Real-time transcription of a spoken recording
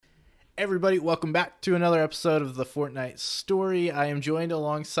Everybody, welcome back to another episode of the Fortnite Story. I am joined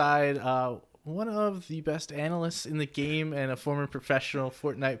alongside one of the best analysts in the game and a former professional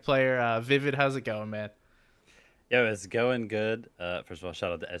Fortnite player. Vivid, how's it going, man? Yo, it's going good. First of all,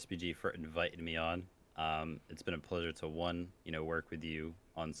 shout out to SBG for inviting me on. It's been a pleasure to work with you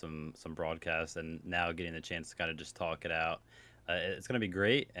on some broadcasts, and now getting the chance to kind of just talk it out. It's gonna be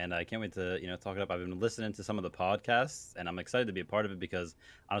great, and I can't wait to talk it up. I've been listening to some of the podcasts, and I'm excited to be a part of it because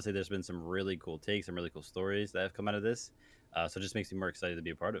honestly, there's been some really cool takes, some really cool stories that have come out of this. So it just makes me more excited to be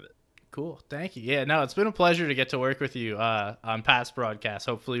a part of it. Cool, thank you. Yeah, no, it's been a pleasure to get to work with you on past broadcasts.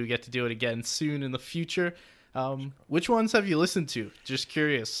 Hopefully, we get to do it again soon in the future. Which ones have you listened to? Just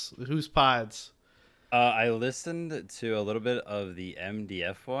curious. Whose pods? I listened to a little bit of the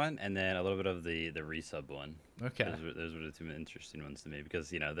MDF one, and then a little bit of the resub one. Okay. Those were the two interesting ones to me because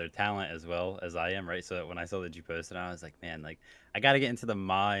their talent as well as I am, right? So when I saw that you posted, I was like, man, like I got to get into the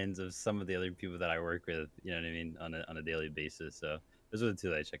minds of some of the other people that I work with. You know what I mean, on a daily basis. So those were the two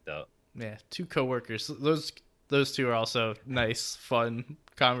that I checked out. Yeah, two coworkers. Those two are also nice, fun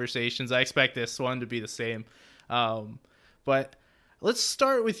conversations. I expect this one to be the same. Um, but let's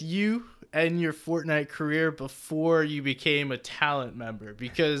start with you and your Fortnite career before you became a talent member,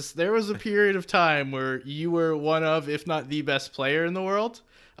 because there was a period of time where you were one of, if not the best player in the world.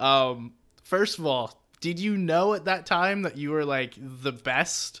 First of all, did you know at that time that you were like the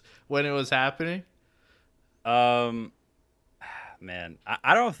best when it was happening? Um, man,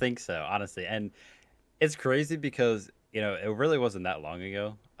 I don't think so, honestly, and it's crazy because it really wasn't that long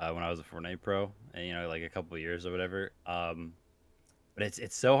ago when I was a Fortnite pro, and like a couple of years or whatever. But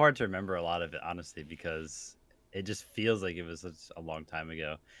it's so hard to remember a lot of it, honestly, because it just feels like it was such a long time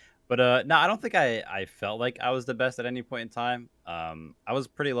ago. But no, I don't think I felt like I was the best at any point in time. I was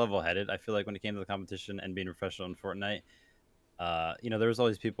pretty level headed. I feel like when it came to the competition and being a professional in Fortnite, there was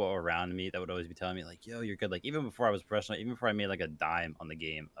always people around me that would always be telling me like, "Yo, you're good." Like even before I was professional, even before I made like a dime on the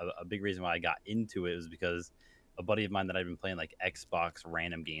game, a big reason why I got into it was because a buddy of mine that I'd been playing like Xbox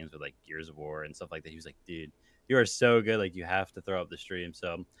random games with like Gears of War and stuff like that. He was like, "Dude, you are so good. Like you have to throw up the stream."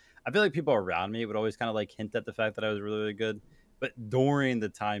 So I feel like people around me would always kind of like hint at the fact that I was really, really good. But during the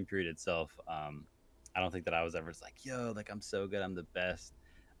time period itself, I don't think that I was ever just like, "Yo, like I'm so good. I'm the best."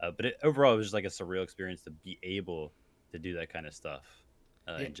 Overall, it was just like a surreal experience to be able to do that kind of stuff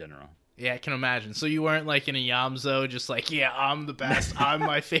Yeah, in general. yeah, I can imagine. So you weren't like in a Yamzo, just like, yeah, I'm the best. I'm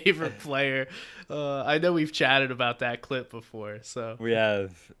my favorite player. I know we've chatted about that clip before. So We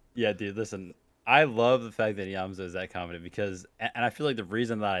have, yeah, dude. Listen, I love the fact that Yamza is that confident because, and I feel like the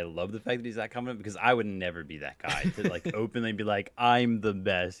reason that I love the fact that he's that confident because I would never be that guy to like openly be like, I'm the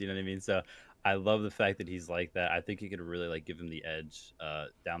best. You know what I mean? So I love the fact that he's like that. I think he could really like give him the edge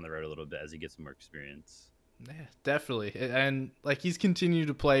down the road a little bit as he gets some more experience. yeah, definitely. And like he's continued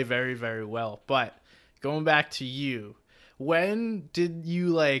to play very, very well. But going back to you, when did you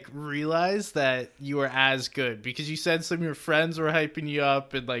like realize that you were as good? Because you said some of your friends were hyping you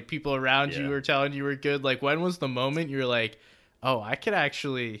up and like people around you Yeah. were telling you were good. Like when was the moment you were like, oh, I could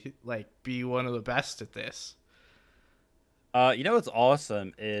actually like be one of the best at this? What's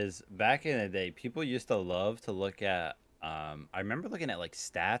awesome is back in the day, people used to love to look at. I remember looking at like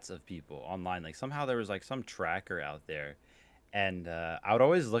stats of people online. Like somehow there was like some tracker out there, and I would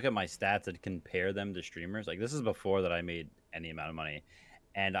always look at my stats and compare them to streamers. Like this is before that I made any amount of money,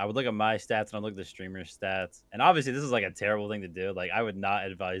 and I would look at my stats and I'd look at the streamer stats. And obviously, this is like a terrible thing to do. Like I would not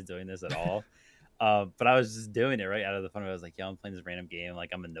advise doing this at all. But I was just doing it right out of the fun of it. I was like, "Yo, I'm playing this random game.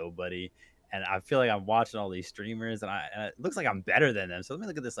 Like I'm a nobody." And I feel like I'm watching all these streamers, and it looks like I'm better than them. So let me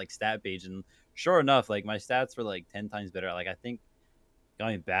look at this like stat page, and sure enough, like my stats were like 10 times better. Like I think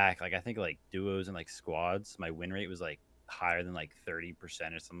going back, like I think like duos and like squads, my win rate was like higher than like 30%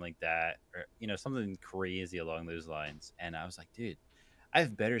 or something like that, or something crazy along those lines. And I was like, dude, I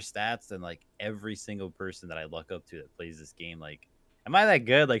have better stats than like every single person that I look up to that plays this game. Like, am I that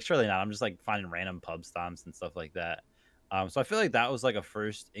good? Like, surely not. I'm just like finding random pub stomps and stuff like that. So I feel like that was like a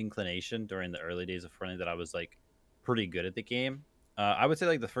first inclination during the early days of Fortnite that I was like pretty good at the game. I would say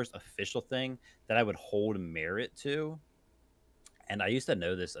like the first official thing that I would hold merit to, and I used to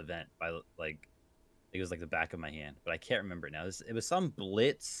know this event by like it was like the back of my hand, but I can't remember it now. It was some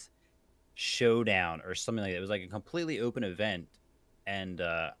Blitz showdown or something like that. It was like a completely open event, and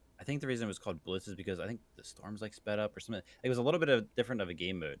I think the reason it was called Blitz is because I think the storms like sped up or something. It was a little bit of different of a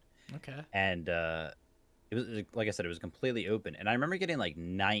game mode, Okay. and it was like I said, it was completely open. And I remember getting like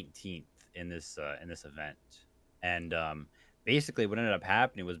 19th in this event, and basically what ended up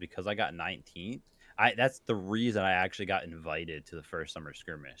happening was because I got 19th. That's the reason I actually got invited to the first summer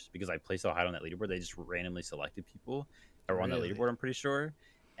skirmish because I placed so high on that leaderboard. They just randomly selected people that were on that Really? leaderboard. I'm pretty sure,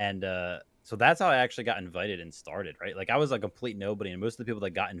 And so that's how I actually got invited and started, right? Like I was a complete nobody, and most of the people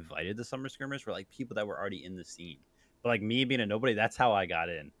that got invited to summer skirmish were like people that were already in the scene. But like me being a nobody, that's how I got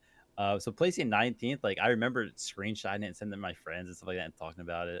in. So placing 19th, like I remember screenshotting it and sending it to my friends and stuff like that and talking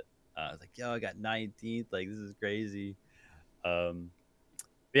about it. I was like, yo, I got 19th. Like this is crazy. Um,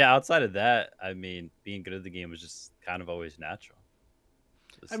 yeah, outside of that, I mean, being good at the game was just kind of always natural.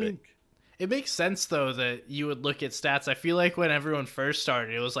 I mean, it makes sense though that you would look at stats. I feel like when everyone first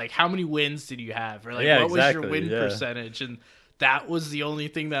started, it was like, how many wins did you have, or like, Yeah, what was your exactly. win Yeah. percentage, and that was the only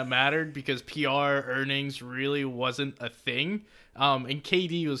thing that mattered because PR earnings really wasn't a thing. And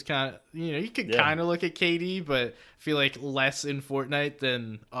KD was kind of, you could Yeah. kind of look at KD, but I feel like less in Fortnite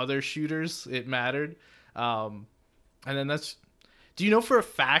than other shooters, it mattered. And then do you know for a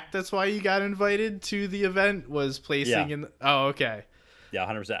fact that's why you got invited to the event, was placing Yeah. in? Oh, okay. Yeah,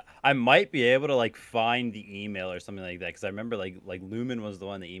 100%. I might be able to like find the email or something like that because I remember like Lumen was the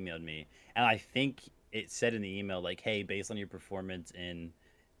one that emailed me, and I think it said in the email like, "Hey, based on your performance in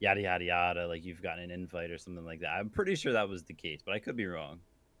yada yada yada, like you've gotten an invite or something like that." I'm pretty sure that was the case, but I could be wrong.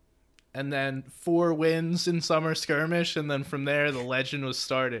 And then 4 wins in summer skirmish, and then from there the legend was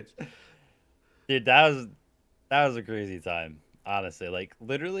started. Dude, that was a crazy time. Honestly, like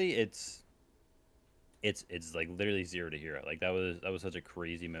literally, it's like literally 0 to hero. Like that was such a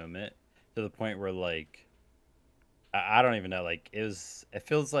crazy moment to the point where like I don't even know. Like it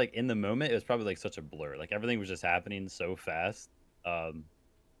feels like in the moment it was probably like such a blur. Like everything was just happening so fast. Um,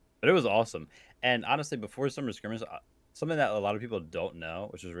 but it was awesome. And honestly, before summer skirmish, something that a lot of people don't know,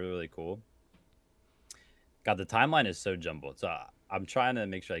 which is really really cool. God, the timeline is so jumbled. So I'm trying to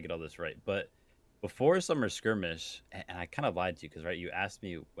make sure I get all this right. But before summer skirmish, and I kind of lied to you because right, you asked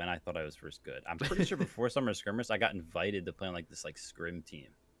me when I thought I was first good. I'm pretty sure before summer skirmish, I got invited to play on like this like scrim team,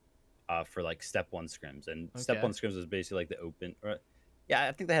 for like step one scrims, and step Okay. one scrims was basically like the open. Or, yeah,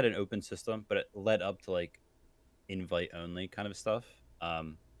 I think they had an open system, but it led up to like invite only kind of stuff.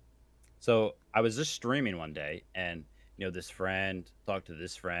 So I was just streaming one day, and this friend talked to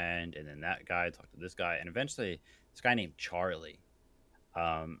this friend, and then that guy talked to this guy, and eventually this guy named Charlie,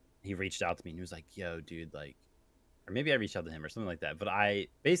 he reached out to me and he was like, "Yo, dude, like," or maybe I reached out to him or something like that. But I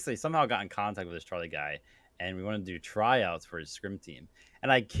basically somehow got in contact with this Charlie guy, and we wanted to do tryouts for his scrim team.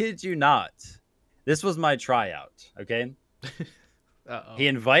 And I kid you not, this was my tryout. Okay, Uh-oh. he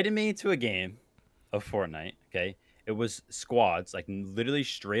invited me to a game of Fortnite. Okay, it was squads, like literally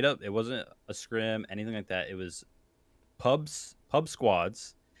straight up. It wasn't a scrim, anything like that. It was pub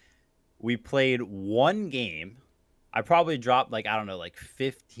squads. We played one game. I probably dropped like I don't know, like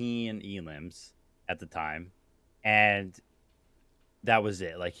 15 elims at the time, and that was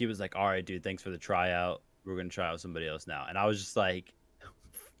it. Like he was like, "All right, dude, thanks for the tryout. We're gonna try out somebody else now." And I was just like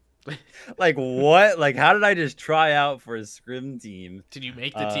what? Like how did I just try out for a scrim team? Did you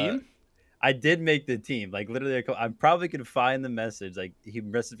make the team? I did make the team. Like literally, I probably could find the message. Like he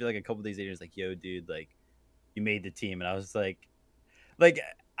messaged me like a couple days later. He's like, "Yo, dude, like you made the team," and I was like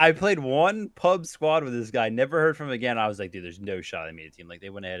I played one pub squad with this guy, never heard from him again. I was like, dude, there's no shot I made a team. Like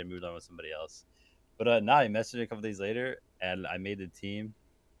they went ahead and moved on with somebody else. But nah, he messaged me a couple days later, and I made the team,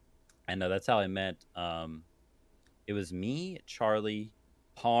 and that's how I met. It was me, Charlie,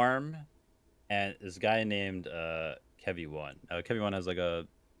 Parm, and this guy named Kevy One. Kevy One has like a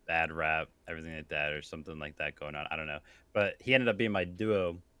bad rap, everything like that, or something like that going on. I don't know, but he ended up being my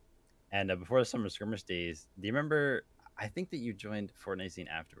duo. And before the summer skirmish days, do you remember? I think that you joined Fortnite scene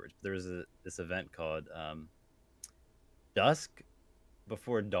afterwards. There was this event called Dusk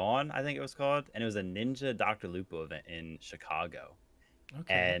Before Dawn, I think it was called, and it was a Ninja Dr. Lupo event in Chicago.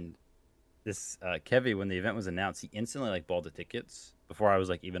 Okay. And this Kevy, when the event was announced, he instantly like bought the tickets before I was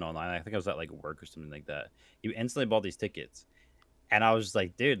like even online. I think I was at like work or something like that. He instantly bought these tickets, and I was just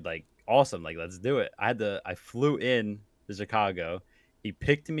like, dude, like awesome, like let's do it. I flew in to Chicago. He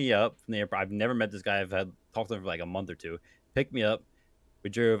picked me up from the airport. I've never met this guy. I've had talked to him for like a month or two. Picked me up. We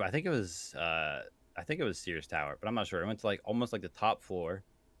drove. I think it was Sears Tower, but I'm not sure. I went to like almost like the top floor.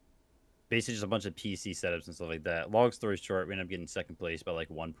 Basically, just a bunch of PC setups and stuff like that. Long story short, we ended up getting second place by like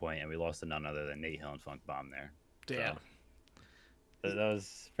 1 point, and we lost to none other than Nate Hill and Funk Bomb there. Damn. So, that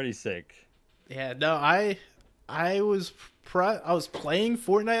was pretty sick. Yeah. No, I was I was playing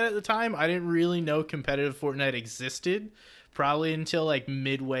Fortnite at the time. I didn't really know competitive Fortnite existed. Probably until like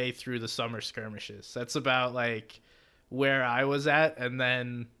midway through the summer skirmishes. That's about like where I was at, and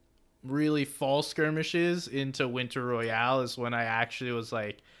then really fall skirmishes into Winter Royale is when I actually was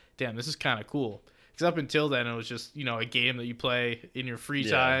like, damn, this is kind of cool. Because up until then, it was just, a game that you play in your free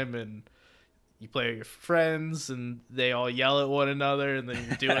time, and you play with your friends, and they all yell at one another, and then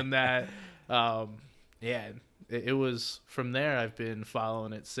you're doing that. Yeah, it was from there I've been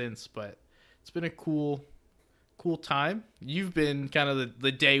following it since. But it's been a cool time. You've been kind of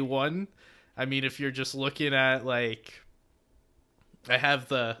the day one. I mean, if you're just looking at like, I have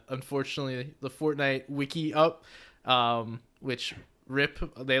the unfortunately the Fortnite wiki up, which rip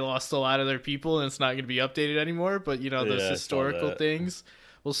they lost a lot of their people and it's not going to be updated anymore. But those Yeah, I saw historical that. things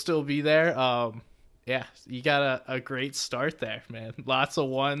will still be there. Yeah, you got a great start there, man. Lots of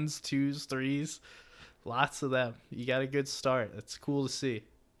ones, twos, threes, lots of them. You got a good start. That's cool to see.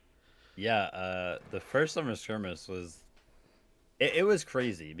 Yeah, the first summer skirmish was it was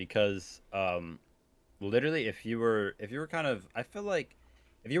crazy because literally if you were kind of I feel like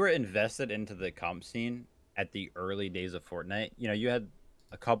if you were invested into the comp scene at the early days of Fortnite, you had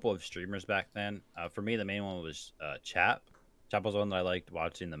a couple of streamers back then. For me, the main one was Chap. Chap was one that I liked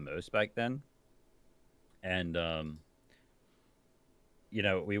watching the most back then, and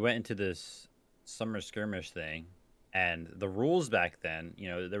we went into this summer skirmish thing, and the rules back then,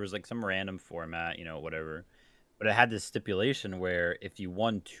 there was like some random format, whatever, but it had this stipulation where if you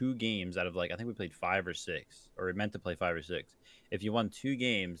won two games out of like I think we played five or six, or we meant to play five or six, if you won two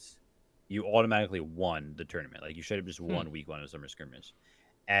games, you automatically won the tournament. Like you should have just Hmm. won week one of summer skirmish,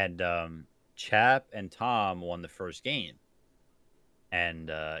 and Chap and Tom won the first game, and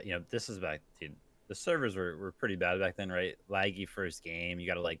this is back, dude. The servers were pretty bad back then, right? Laggy first game. You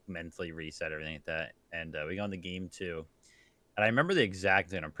got to like mentally reset everything like that. And we got into game two. And I remember the exact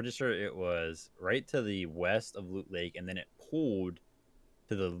thing. I'm pretty sure it was right to the west of Loot Lake. And then it pulled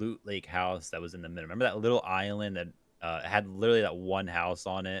to the Loot Lake house that was in the middle. Remember that little island that had literally that one house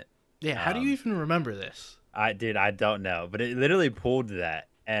on it? Yeah, how do you Um, even remember this? I don't know. But it literally pulled to that.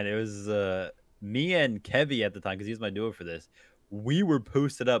 And it was me and Kevy at the time, because he was my duo for this. We were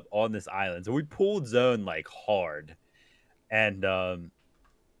posted up on this island. So we pulled zone like hard. And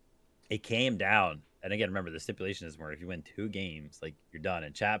it came down. And again, remember the stipulation is where if you win two games, like you're done.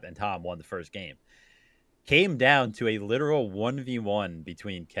 And Chap and Tom won the first game. Came down to a literal 1v1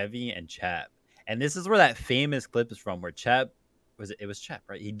 between Kevy and Chap. And this is where that famous clip is from, where Chap it was Chap,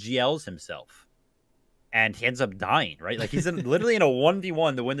 right? He GLs himself. And he ends up dying, right? Like he's literally in a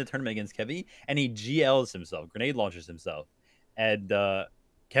 1v1 to win the tournament against Kevy, and he GLs himself, grenade launches himself. And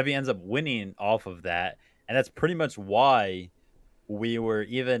Kevy ends up winning off of that. And that's pretty much why we were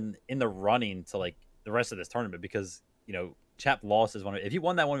even in the running to like the rest of this tournament, because Chap lost his one. If he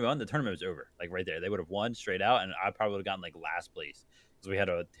won that 1v1, the tournament was over. Like right there, they would have won straight out, and I probably would have gotten like last place because we had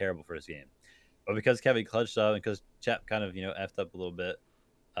a terrible first game. But because Kevin clutched up and because Chap kind of effed up a little bit,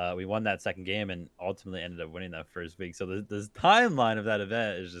 we won that second game and ultimately ended up winning that first week. So the timeline of that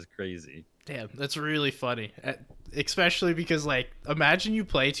event is just crazy. Damn, that's really funny. Especially because, like, imagine you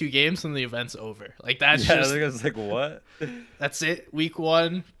play two games and the event's over. Like, that's Yeah, I just, think I was like, what? that's it. Week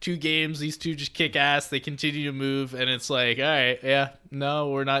one, two games. These two just kick ass. They continue to move. And it's like, all right, yeah, no,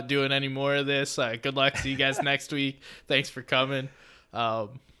 we're not doing any more of this. Good luck. See you guys next week. Thanks for coming.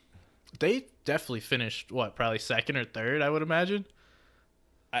 Um, they definitely finished, what, probably second or third, I would imagine.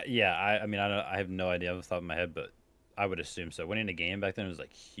 Yeah, I mean, I have no idea off the top of my head, but I would assume so. Winning a game back then was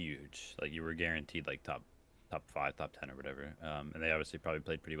like huge. Like you were guaranteed like top five, top 10 or whatever. And they obviously probably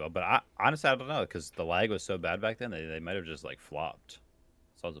played pretty well. But I honestly I don't know, because the lag was so bad back then. They might have just like flopped.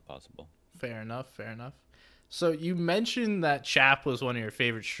 So is it possible? Fair enough. Fair enough. So you mentioned that Chap was one of your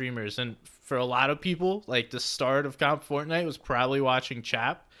favorite streamers, and for a lot of people, like the start of Comp Fortnite was probably watching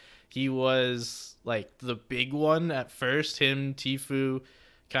Chap. He was like the big one at first. Him, Tifu,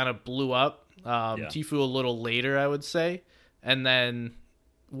 kind of blew up. Yeah. Tifu a little later, I would say. And then,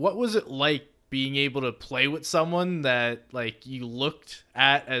 what was it like being able to play with someone that like you looked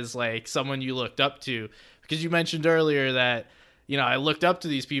at as like someone you looked up to? Because you mentioned earlier that I looked up to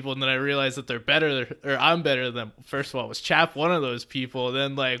these people and then I realized that they're better or I'm better than them. First of all, was Chap one of those people? And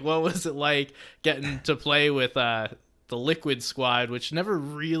then like, what was it like getting to play with the Liquid squad, which never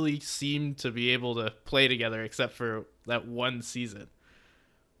really seemed to be able to play together except for that one season?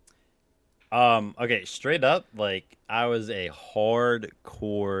 Okay, straight up, like I was a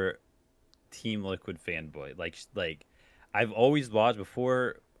hardcore Team Liquid fanboy. Like I've always watched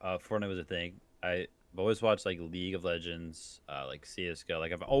before Fortnite was a thing. I've always watched like League of Legends, like CS:GO.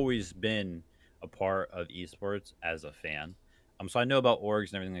 Like I've always been a part of esports as a fan. So I know about orgs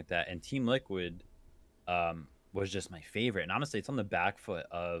and everything like that. And Team Liquid was just my favorite. And honestly, it's on the back foot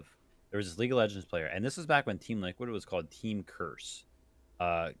of there was this League of Legends player, and this was back when Team Liquid was called Team Curse.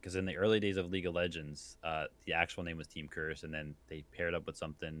 Because in the early days of League of Legends, the actual name was Team Curse, and then they paired up with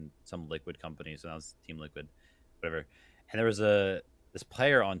some Liquid company, so now it's Team Liquid, whatever. And there was this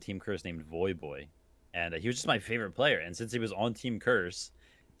player on Team Curse named Voyboy, and he was just my favorite player. And since he was on Team Curse,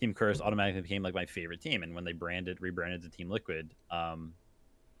 Team Curse automatically became like my favorite team. And when they rebranded to Team Liquid,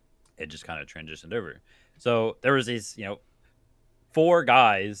 it just kind of transitioned over. So there was these, four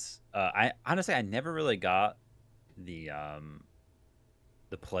guys. I honestly I never really got the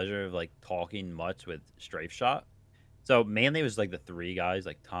pleasure of like talking much with Strafe Shot. So mainly it was like the three guys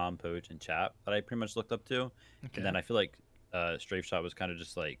like Tom, Poach, and Chap that I pretty much looked up to. And Okay. then I feel like Strafe Shot was kind of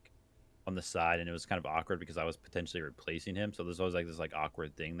just like on the side, and it was kind of awkward because I was potentially replacing him. So there's always like this like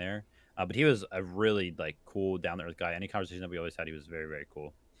awkward thing there. But he was a really like cool down to earth guy. Any conversation that we always had, he was very very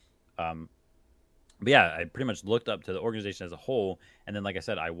cool. Um, but yeah, I pretty much looked up to the organization as a whole, and then like I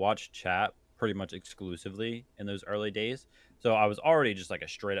said, I watched Chat pretty much exclusively in those early days. So I was already just like a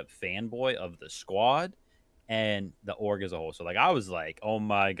straight up fanboy of the squad and the org as a whole. So like I was like, oh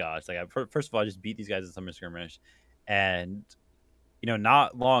my gosh, like first of all, I just beat these guys in summer skirmish, and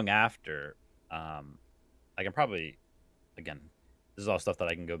not long after, I can probably again, this is all stuff that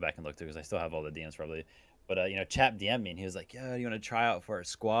I can go back and look through because I still have all the DMs probably. But Chap DM'd me and he was like, "Yeah, you want to try out for a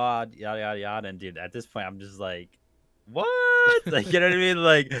squad?" Yada yada yada. And dude, at this point, I'm just like, "What?" Like, you know what I mean?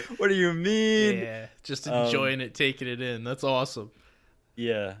 Like, what do you mean? Yeah, just Um, enjoying it, taking it in. That's awesome.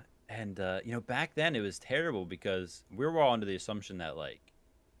 yeah. And back then it was terrible because we were all under the assumption that like,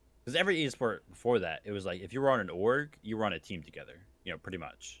 because every esport before that, it was like if you were on an org, you were on a team together. Pretty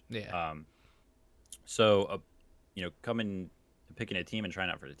much. Yeah. So coming picking a team and trying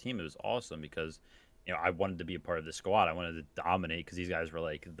out for the team, it was awesome because I wanted to be a part of the squad. I wanted to dominate because these guys were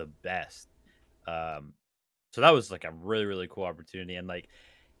like the best. Um, so that was like a really really cool opportunity, and like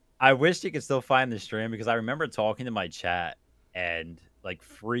I wish you could still find the stream because I remember talking to my chat and like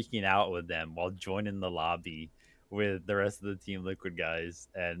freaking out with them while joining the lobby with the rest of the Team Liquid guys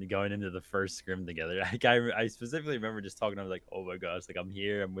and going into the first scrim together. Like I specifically remember just talking to them like, oh my gosh, like I'm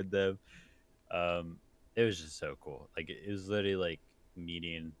here, I'm with them. Um, it was just so cool. Like it was literally like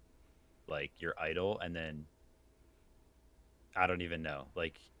meeting like your idol, and then I don't even know.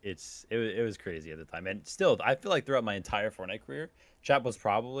 Like it was crazy at the time, and still I feel like throughout my entire Fortnite career, Chap was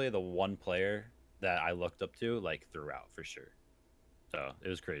probably the one player that I looked up to like throughout for sure. So it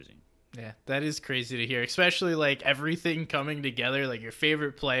was crazy. Yeah, that is crazy to hear, especially like everything coming together. Like your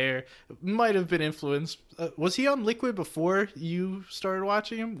favorite player might have been influenced. Was he on Liquid before you started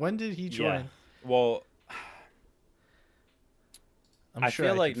watching him? When did he Yeah. join? Well, I'm sure I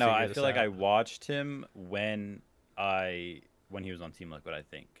could I figure feel this like I out. watched him when he was on Team Liquid. I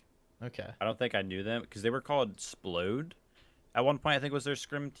think Okay. I don't think I knew them because they were called Splode at one point. I think was their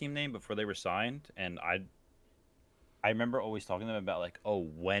scrim team name before they were signed, and I remember always talking to them about like, oh,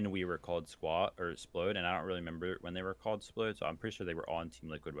 when we were called Squat or Splode, and I don't really remember when they were called Splode, so I'm pretty sure they were on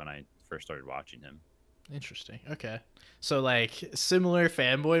Team Liquid when I first started watching him. Interesting. Okay. So like similar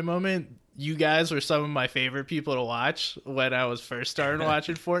fanboy moment. You guys were some of my favorite people to watch when I was first starting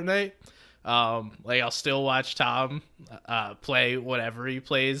watching Fortnite. Like I'll still watch Tom play whatever he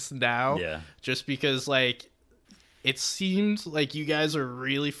plays now, Yeah, just because like it seemed like you guys are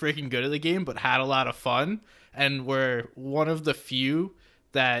really freaking good at the game, but had a lot of fun, and were one of the few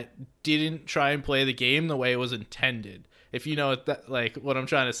that didn't try and play the game the way it was intended. If you know what that, like what I'm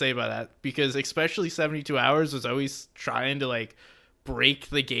trying to say by that, because especially 72 hours was always trying to like break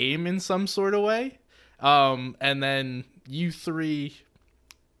the game in some sort of way. And then you three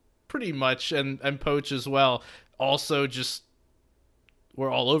pretty much, and Poach as well, also just were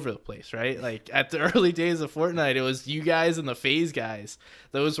all over the place, right? Like at the early days of Fortnite, it was you guys and the FaZe guys.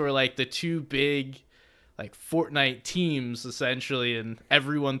 Those were like the two big like Fortnite teams essentially, and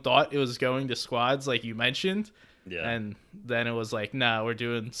everyone thought it was going to squads like you mentioned. yeah. And then it was like, nah, we're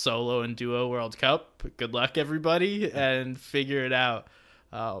doing solo and duo World Cup. Good luck, everybody, and figure it out.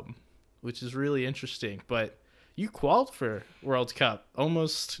 Which is really interesting. But you qualified for World Cup,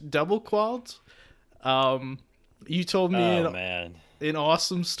 almost double qualified. Um, you told me Oh an man.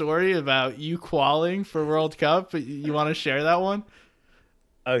 awesome story about you qualifying for World Cup. You want to share that one?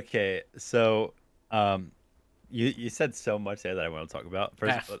 Okay, so um, you said so much there that I want to talk about.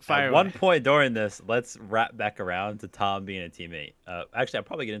 First, at Fire one away. point during this, let's wrap back around to Tom being a teammate. Actually, I'll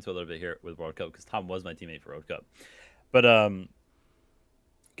probably get into a little bit here with World Cup because Tom was my teammate for World Cup. But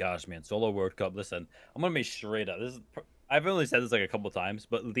gosh, man, solo World Cup. Listen, I'm gonna be straight up. I've only said this like a couple times,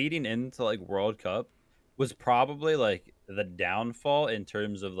 but leading into like World Cup was probably like the downfall in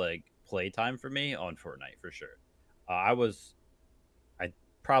terms of like playtime for me on Fortnite for sure. I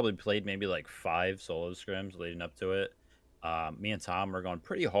probably played maybe like five solo scrims leading up to it. Me and Tom were going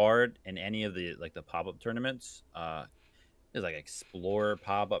pretty hard in any of the like the pop up tournaments. There's like Explorer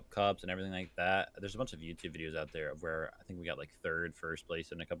pop up cups and everything like that. There's a bunch of YouTube videos out there of where I think we got like third, first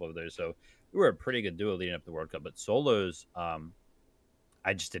place in a couple of those. So we were a pretty good duo leading up to the World Cup. But solos,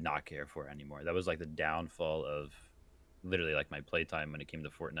 I just did not care for it anymore. That was like the downfall of literally like my playtime when it came to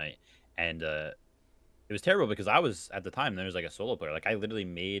Fortnite. And it was terrible because I was at the time there was like a solo player. Like I literally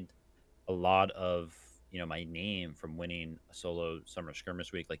made a lot of my name from winning a solo summer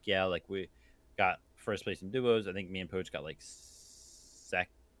skirmish week. Like yeah, like we got first place in duos. I think me and Poach got like second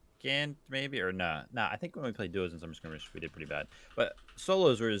maybe or nah. I think when we played duos in summer skirmish we did pretty bad. But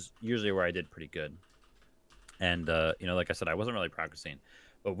solos was usually where I did pretty good. And like I said, I wasn't really practicing.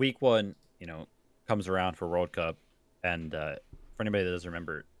 But week one, comes around for World Cup, and for anybody that doesn't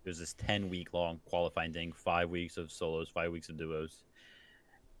remember, it was this 10-week long qualifying thing, 5 weeks of solos, 5 weeks of duos,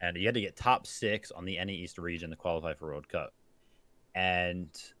 and you had to get top 6 on the NA East region to qualify for World Cup. And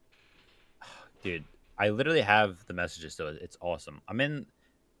dude, I literally have the messages, so it's awesome. I'm in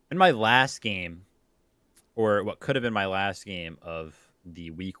my last game, or what could have been my last game of the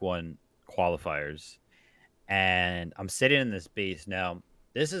week 1 qualifiers, and I'm sitting in this base now.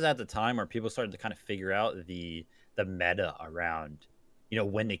 This is at the time where people started to kind of figure out the meta around,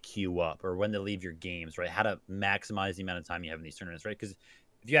 when to queue up or when to leave your games, right? How to maximize the amount of time you have in these tournaments, right? Because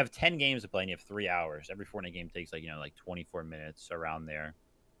if you have 10 games to play and you have 3 hours, every Fortnite game takes like 24 minutes around there.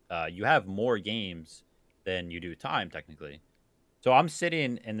 You have more games than you do time technically. So I'm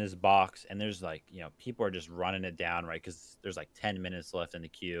sitting in this box and there's people are just running it down, right? Because there's like 10 minutes left in the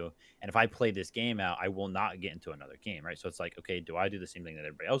queue. And if I play this game out, I will not get into another game, right? So it's like, okay, do I do the same thing that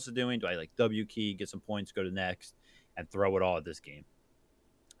everybody else is doing? Do I W key, get some points, go to next, and throw it all at this game?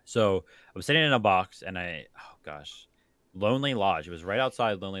 So I'm sitting in a box and Lonely Lodge. It was right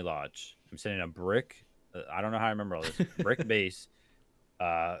outside Lonely Lodge. I'm sitting in a brick. I don't know how I remember all this. Brick base.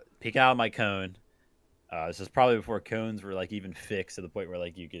 Peeking out of my cone. This is probably before cones were like even fixed to the point where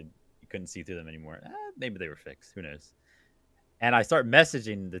like you couldn't see through them anymore. Maybe they were fixed. Who knows? And I start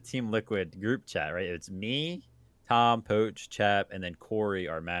messaging the Team Liquid group chat. Right, it's me, Tom, Poach, Chap, and then Corey,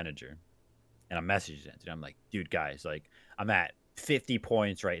 our manager. And I'm messaging it. I'm like, dude, guys, like I'm at 50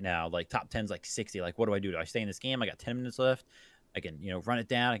 points right now. Like top 10's like 60. Like what do I do? Do I stay in this game? I got 10 minutes left. I can run it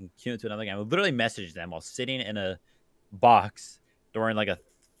down. I can queue into another game. I literally messaged them while sitting in a box during like a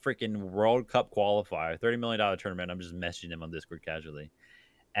freaking World Cup qualifier, $30 million tournament. I'm just messaging them on Discord casually.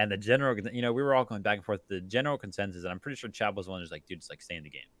 And the general, we were all going back and forth. The general consensus, and I'm pretty sure Chad was one who's like, dude, just like stay in the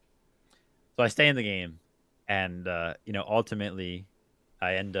game. So I stay in the game, and ultimately,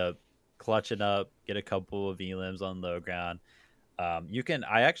 I end up clutching up, get a couple of elims on low ground. I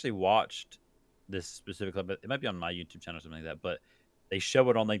actually watched this specific clip. It might be on my YouTube channel or something like that, but they show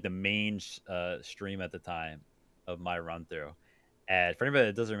it on like the main stream at the time of my run through. And for anybody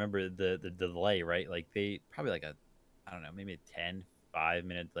that doesn't remember the delay, right? Like they probably like maybe a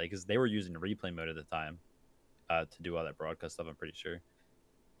 5-minute delay because they were using replay mode at the time to do all that broadcast stuff. I'm pretty sure.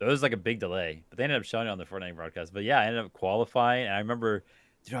 So it was like a big delay, but they ended up showing it on the Fortnite broadcast. But yeah, I ended up qualifying, and I remember,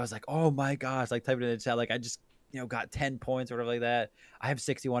 I was like, oh my gosh, like typing in the chat, like I just got 10 points or whatever like that. I have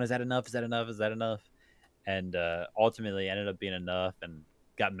 61. Is that enough? Is that enough? Is that enough? And ultimately ended up being enough, and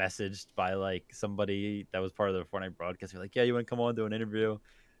got messaged by like somebody that was part of the Fortnite broadcast. They're like, yeah, you want to come on, do an interview?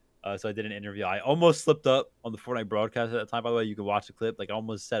 So I did an interview. I almost slipped up on the Fortnite broadcast at that time. By the way, you can watch the clip. Like I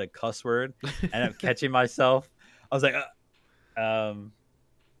almost said a cuss word. Ended up catching myself. I was like, but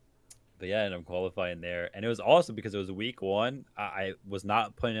yeah, I ended up qualifying there. And it was awesome because it was week 1. I was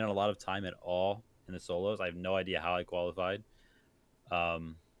not putting in a lot of time at all in the solos. I have no idea how I qualified.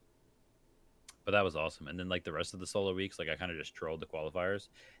 But that was awesome. And then like the rest of the solo weeks, like I kind of just trolled the qualifiers.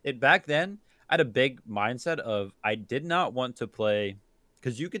 Back then, I had a big mindset of I did not want to play,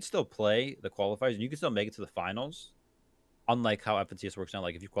 because you could still play the qualifiers and you could still make it to the finals. Unlike how FNCS works now,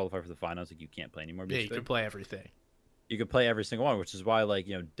 like if you qualify for the finals, like you can't play anymore. Basically. Yeah, you can play everything. You could play every single one, which is why like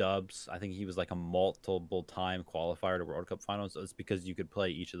Dubs, I think he was like a multiple time qualifier to World Cup finals. It's because you could play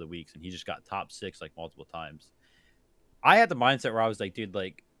each of the weeks, and he just got top 6 like multiple times. I had the mindset where I was like, dude,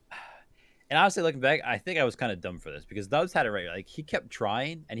 like. And honestly, looking back, I think I was kind of dumb for this because Dubs had it right. Like he kept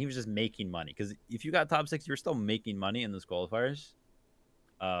trying, and he was just making money. Because if you got top 6, you were still making money in those qualifiers.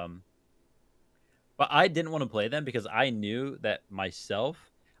 But I didn't want to play them because I knew that myself,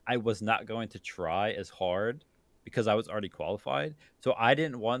 I was not going to try as hard because I was already qualified. So I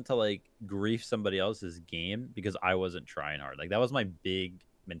didn't want to like grief somebody else's game because I wasn't trying hard. Like that was my big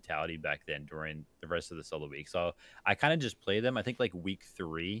mentality back then during the rest of the solo week. So I kind of just played them. I think like week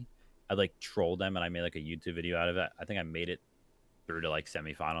 3. I like trolled them and I made like a YouTube video out of it. I think I made it through to like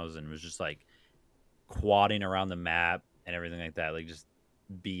semifinals and was just like quadding around the map and everything like that. Like just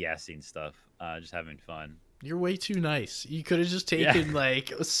BSing stuff, just having fun. You're way too nice. You could have just taken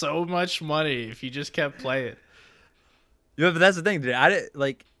like so much money if you just kept playing. Yeah, but that's the thing, dude.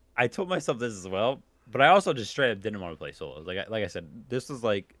 I told myself this as well. but I also just straight up didn't want to play solos. Like I said, this was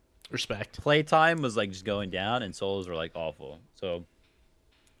like Respect. playtime was like just going down, and solos were like awful. So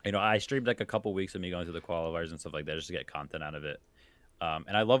I streamed like a couple weeks of me going through the qualifiers and stuff like that just to get content out of it.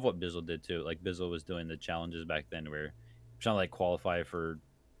 And I love what Bizzle did too. Like Bizzle was doing the challenges back then where trying to like qualify for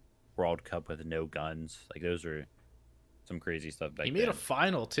World Cup with no guns. Like those were some crazy stuff back He then. made a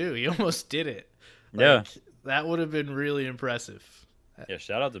final too. He almost did it. Yeah. That would have been really impressive. Yeah,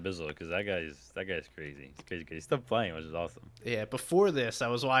 shout out to Bizzle because that guy's crazy. He's crazy. He's still playing, which is awesome. Yeah, before this, I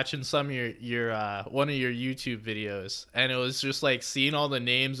was watching some of your one of your YouTube videos, and it was just like seeing all the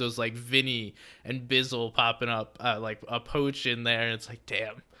names. It was like Vinny and Bizzle popping up, like a poach in there, and it's like,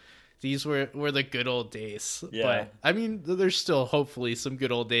 damn, these were the good old days. Yeah. But I mean, there's still hopefully some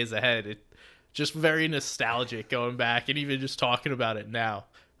good old days ahead. It just very nostalgic going back and even just talking about it now.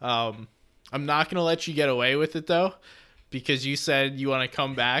 I'm not gonna let you get away with it though, because you said you want to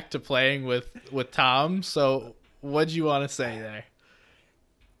come back to playing with Tom. So what do you want to say there?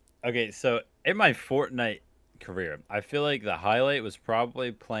 Okay, so in my Fortnite career, I feel like the highlight was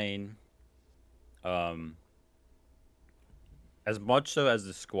probably playing as much so as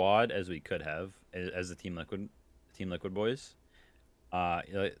the squad as we could have as the Team Liquid boys.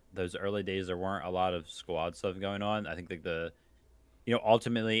 Those early days there weren't a lot of squad stuff going on. I think like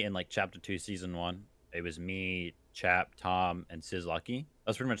ultimately in like Chapter 2 Season 1, it was me, Chap, Tom, and Sizlucky.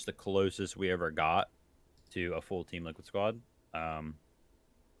 That's pretty much the closest we ever got to a full Team Liquid squad. But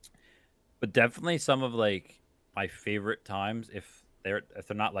definitely some of like my favorite times, if they're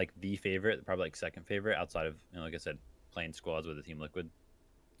not like the favorite, probably like second favorite outside of like I said, playing squads with the Team Liquid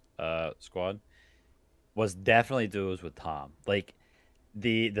squad, was definitely duos with Tom. Like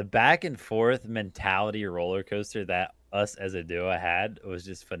the back and forth mentality roller coaster that us as a duo had was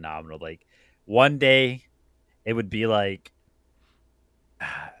just phenomenal. Like one day it would be like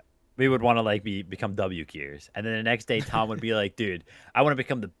we would want to like become W Kiers, and then the next day Tom would be like, dude, I want to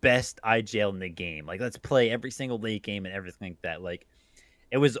become the best IGL in the game. Like let's play every single late game and everything like that. Like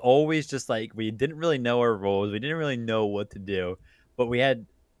it was always just like we didn't really know our roles, we didn't really know what to do, but we had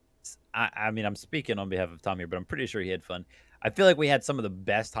I mean I'm speaking on behalf of Tom here, but I'm pretty sure he had fun. I feel like we had some of the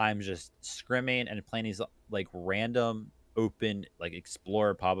best times just scrimming and playing these like random open like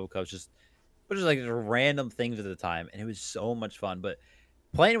Explorer Pablo Cups, just like random things at the time, and it was so much fun. But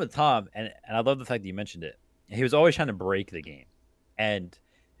playing with Tom, and I love the fact that you mentioned it, he was always trying to break the game, and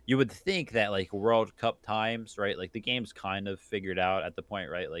you would think that like World Cup times, right? Like the game's kind of figured out at the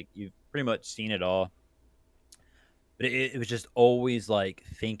point, right? Like you've pretty much seen it all. But it was just always like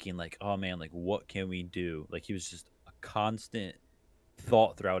thinking like, oh man, like what can we do? Like he was just a constant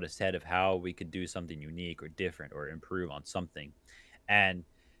thought throughout his head of how we could do something unique or different or improve on something. And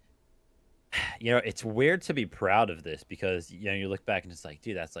it's weird to be proud of this because you look back and it's like,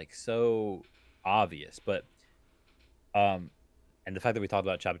 dude, that's like so obvious. But and the fact that we talked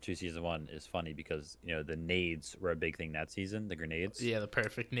about Chapter 2 Season 1 is funny because the nades were a big thing that season, the grenades. Yeah, the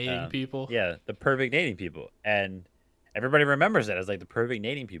perfect nading people. Yeah, the perfect nading people. And everybody remembers it as like the perfect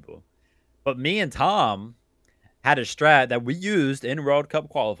nading people. But me and Tom had a strat that we used in World Cup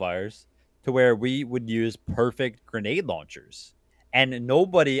qualifiers to where we would use perfect grenade launchers. And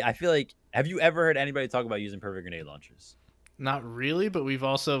nobody, I feel like, have you ever heard anybody talk about using perfect grenade launchers? Not really, but we've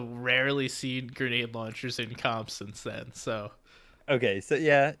also rarely seen grenade launchers in comps since then. So, okay, so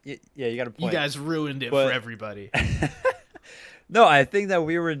yeah, you got a point. You guys ruined it for everybody. No, I think that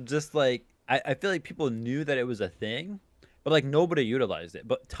we were just like, I feel like people knew that it was a thing, but like nobody utilized it.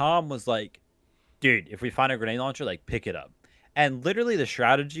 But Tom was like, dude, if we find a grenade launcher, like pick it up. And literally the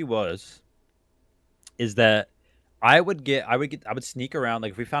strategy is that I would sneak around.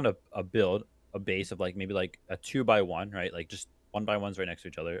 Like if we found a build, a base of like maybe like a 2x1, right? Like just 1x1s right next to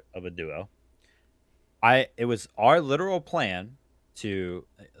each other of a duo. It was our literal plan to,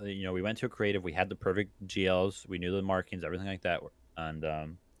 we went to a creative. We had the perfect GLs. We knew the markings, everything like that. And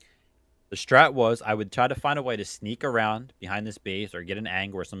the strat was I would try to find a way to sneak around behind this base or get an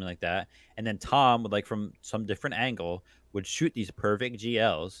angle or something like that. And then Tom would like from some different angle would shoot these perfect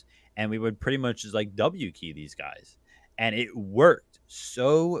GLs, and we would pretty much just like W key these guys. And it worked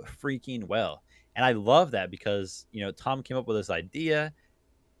so freaking well. And I love that because, Tom came up with this idea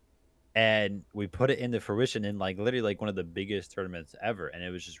and we put it into fruition in like literally like one of the biggest tournaments ever. And it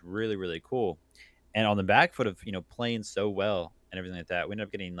was just really, really cool. And on the back foot of, playing so well and everything like that, we ended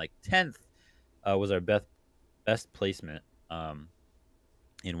up getting like 10th was our best placement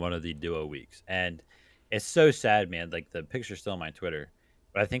in one of the duo weeks. And it's so sad, man. Like the picture's still on my Twitter,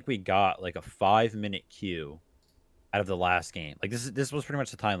 but I think we got like a 5-minute queue out of the last game. Like this was pretty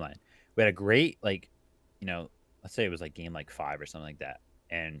much the timeline. We had a great let's say it was like game like 5 or something like that,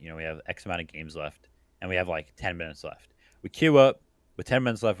 and we have X amount of games left, and we have like 10 minutes left. We queue up with 10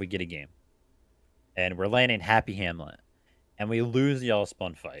 minutes left. We get a game, and we're landing Happy Hamlet, and we lose the all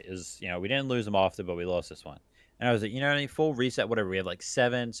spawn fight. Is we didn't lose them often, but we lost this one. And I was like, full reset, whatever. We have like 6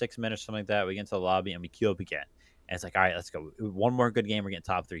 minutes, something like that. We get into the lobby and we queue up again. And it's like, all right, let's go. One more good game, we're getting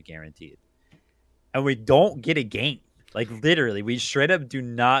top 3 guaranteed. And we don't get a game. Like literally, we straight up do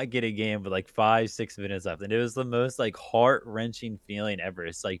not get a game with like 5-6 minutes left. And it was the most like heart-wrenching feeling ever.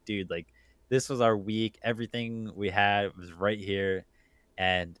 It's like, dude, like this was our week. Everything we had was right here.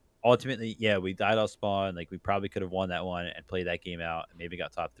 And ultimately, yeah, we died off spawn. Like we probably could have won that one and played that game out and maybe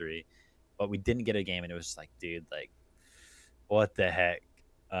got top 3. But we didn't get a game, and it was just like, dude, like, what the heck?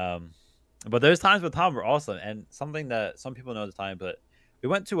 But those times with Tom were awesome, and something that some people know at the time, but we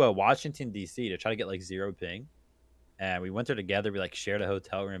went to Washington, D.C. to try to get, like, 0 ping, and we went there together. We, like, shared a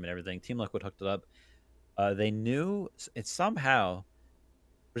hotel room and everything. Team Liquid hooked it up. They knew it somehow.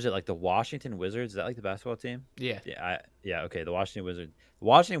 What is it, like the Washington Wizards? Is that, like, the basketball team? Yeah. Yeah, okay, the Washington Wizards. The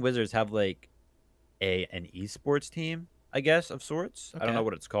Washington Wizards have, like, an esports team, I guess, of sorts. Okay. I don't know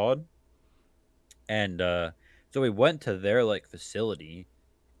what it's called. And so we went to their like facility,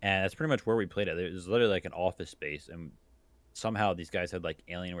 and that's pretty much where we played it. It was literally like an office space, and somehow these guys had like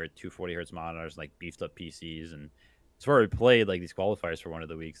Alienware 240 hertz monitors, like beefed up PCs, and it's where we played like these qualifiers for one of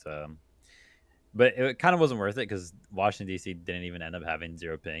the weeks. But it kind of wasn't worth it because Washington D.C. didn't even end up having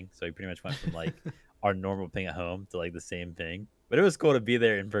 0 ping, so we pretty much went from like our normal ping at home to like the same ping. But it was cool to be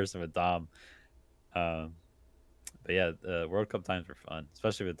there in person with Tom. But yeah, the World Cup times were fun,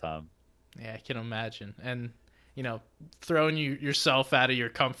 especially with Tom. Yeah, I can imagine. And, throwing yourself out of your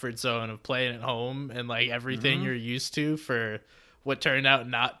comfort zone of playing at home and like everything you're used to for what turned out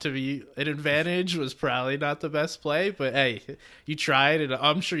not to be an advantage was probably not the best play. But hey, you tried, and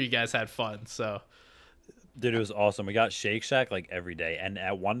I'm sure you guys had fun. So, dude, it was awesome. We got Shake Shack like every day. And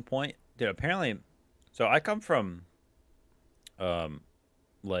at one point, dude, apparently, so I come from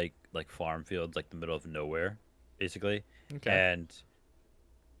like farm fields, like the middle of nowhere, basically. Okay. And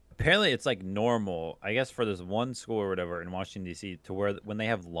apparently it's like normal, I guess, for this one school or whatever in Washington, D.C., to where when they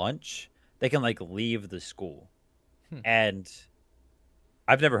have lunch, they can like leave the school. And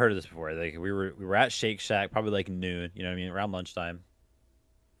I've never heard of this before. Like we were at Shake Shack probably like noon, you know what I mean, around lunchtime.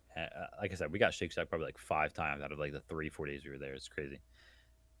 Like I said, we got Shake Shack probably like 5 times out of like the 3-4 days we were there. It's crazy.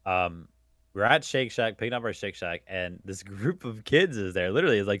 We're at Shake Shack, picking up our Shake Shack, and this group of kids is there.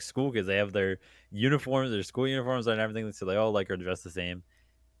 Literally, it's like school kids. They have their uniforms, their school uniforms, and everything. So they all like are dressed the same.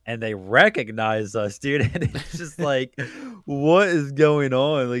 And they recognize us, dude. And it's just like, what is going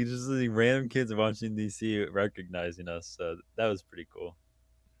on? Like, just these random kids in Washington, D.C. recognizing us. So that was pretty cool.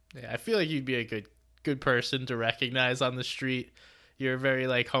 Yeah, I feel like you'd be a good person to recognize on the street. You're a very,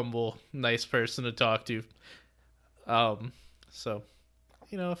 like, humble, nice person to talk to. So,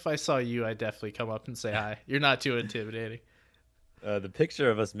 if I saw you, I'd definitely come up and say hi. You're not too intimidating. The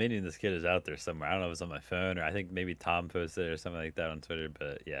picture of us meeting this kid is out there somewhere. I don't know if it's on my phone, or I think maybe Tom posted it or something like that on Twitter.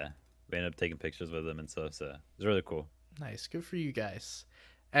 But yeah, we ended up taking pictures with him and stuff. So it was really cool. Nice. Good for you guys.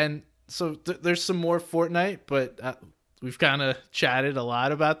 And so there's some more Fortnite, but we've kind of chatted a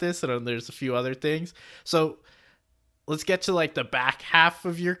lot about this, and there's a few other things. So let's get to like the back half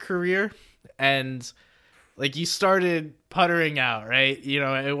of your career. And like you started puttering out, right?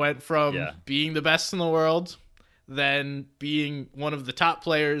 It went from being the best in the world, then being one of the top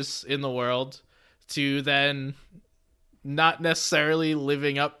players in the world, to then not necessarily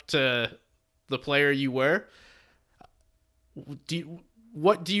living up to the player you were.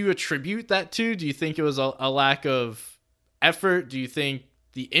 What do you attribute that to? Do you think it was a lack of effort? Do you think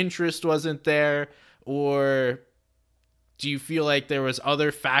the interest wasn't there? Or do you feel like there was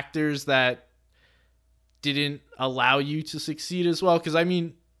other factors that didn't allow you to succeed as well? Because, I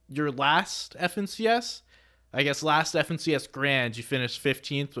mean, your last FNCS, last FNCS Grand, you finished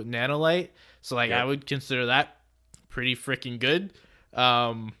 15th with Nanolite. So, like, I would consider that pretty freaking good.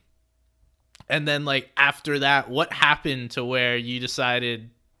 And then, like, after that, what happened to where you decided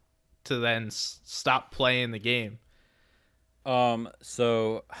to then stop playing the game?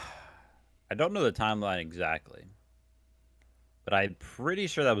 So I don't know the timeline exactly, but I'm pretty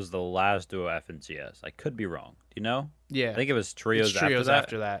sure that was the last duo FNCS. I could be wrong. Do you know? Yeah. I think it was trios,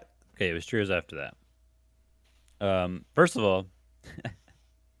 after that. Okay, it was trios after that. First of all,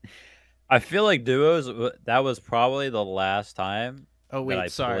 I feel like duos, that was probably the last time. Oh,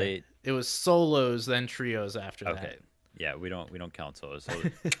 wait, sorry. Played. It was solos, then trios after that. Okay. Yeah, we don't count solos.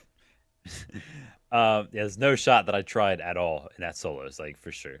 There's no shot that I tried at all in that solos, like,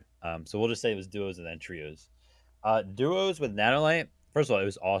 for sure. So we'll just say it was duos and then trios. Duos with Nanolite, first of all, it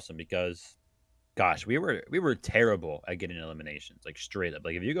was awesome because, gosh, we were terrible at getting eliminations, like, straight up.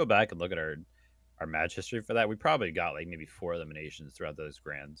 Like, if you go back and look at our our match history for that, we probably got like maybe 4 eliminations throughout those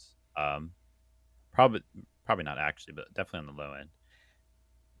grands. Probably probably not actually, but definitely on the low end.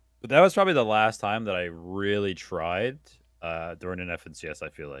 But that was probably the last time that I really tried during an FNCS, I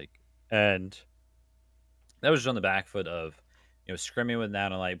feel like. And that was just on the back foot of, scrimming with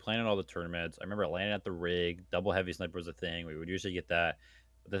Nanolite, playing in all the tournaments. I remember landing at the rig, double heavy sniper was a thing. We would usually get that.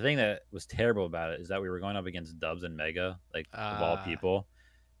 But the thing that was terrible about it is that we were going up against Dubs and Mega, like of all people.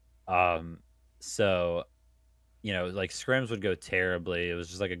 So, like scrims would go terribly. It was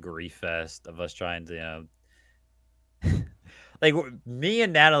just like a grief fest of us trying to, like me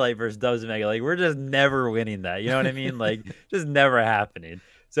and Nanolite versus Dubs and Mega, like we're just never winning that. You know what I mean? Like just never happening.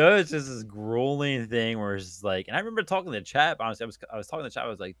 So it's just this grueling thing where it's just like, and I remember talking to the chat. Honestly, I was talking to the chat. I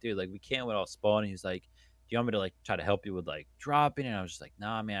was like, dude, like we can't win all spawn. And he's like, do you want me to like try to help you with like dropping? And I was just like,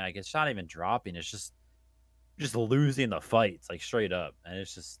 nah, man, I guess it's not even dropping. It's just losing the fights, like straight up. And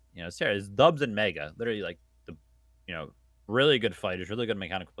it's just, it's serious. It's Dubs and Mega, literally like the, really good fighters, really good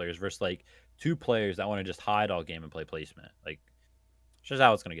mechanical players versus like 2 players that want to just hide all game and play placement. Like, it's just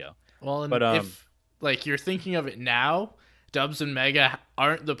how it's gonna go. Well, and but if like you're thinking of it now, Dubs and Mega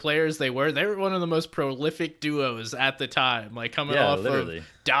aren't the players they were. They were one of the most prolific duos at the time, like coming off literally of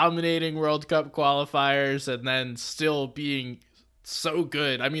dominating World Cup qualifiers and then still being so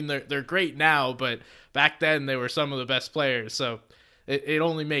good. I mean, they're great now, but back then they were some of the best players. So it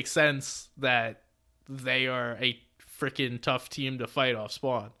only makes sense that they are a freaking tough team to fight off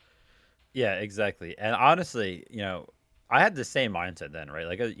spawn. Yeah, exactly. And honestly, I had the same mindset then, right?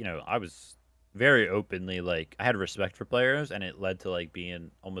 Like, I was very openly like I had respect for players, and it led to like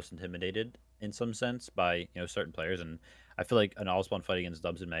being almost intimidated in some sense by certain players. And I feel like an all spawn fight against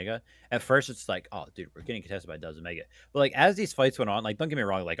Dubs and Mega, at first it's like, oh dude, we're getting contested by Dubs and Mega. But like as these fights went on, like don't get me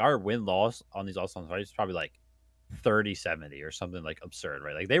wrong, like our win loss on these all spawn fights is probably like 30-70 or something like absurd,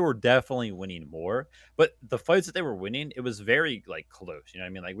 right? Like they were definitely winning more, but the fights that they were winning, it was very like close. You know what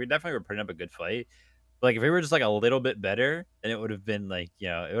I mean? Like we definitely were putting up a good fight. But, like if we were just like a little bit better, then it would have been like,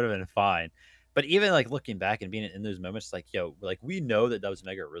 it would have been fine. But even like looking back and being in those moments, like, like we know that Dubs and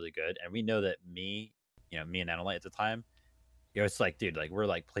Mega are really good, and we know that me and Nanolite at the time, it's like, dude, like we're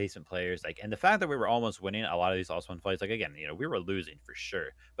like placement players, like, and the fact that we were almost winning a lot of these all spawn fights, like again, we were losing for sure,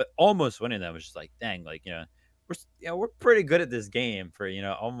 but almost winning them was just like, dang, like we're pretty good at this game for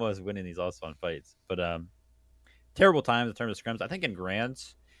almost winning these all spawn fights. But terrible times in terms of scrims. I think in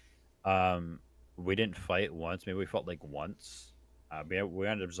grands, we didn't fight once. Maybe we fought like once. We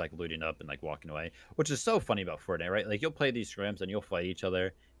ended up just like looting up and like walking away, which is so funny about Fortnite, right? Like you'll play these scrims and you'll fight each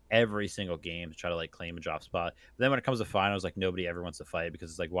other every single game to try to like claim a drop spot. But then when it comes to finals, like nobody ever wants to fight because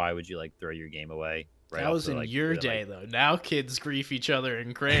it's like, why would you like throw your game away? Right? That was in your day, though. Now kids grief each other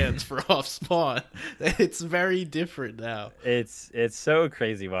in grands for off spawn. It's very different now. It's so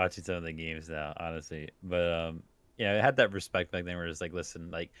crazy watching some of the games now, honestly. But it had that respect back then where it's like,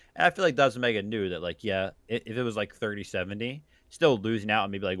 listen, like, and I feel like Dubs and Mega knew that, like, yeah, if it was like 30-70, still losing out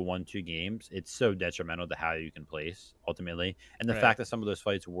on maybe like 1-2 games, it's so detrimental to how you can place ultimately. And the fact that some of those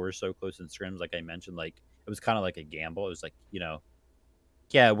fights were so close in scrims, like I mentioned, like it was kind of like a gamble. It was like,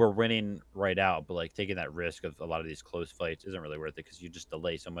 yeah, we're winning right out, but like taking that risk of a lot of these close fights isn't really worth it because you just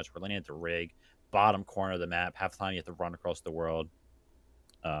delay so much. We're landing at the rig, bottom corner of the map. Half the time you have to run across the world.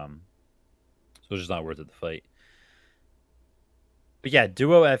 So it's just not worth it to fight. But yeah,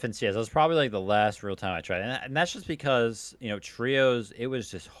 duo FNCS, that was probably like the last real time I tried. And that's just because, trios, it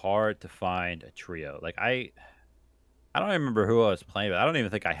was just hard to find a trio. Like I don't remember who I was playing with. I don't even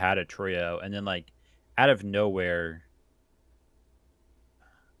think I had a trio. And then like out of nowhere,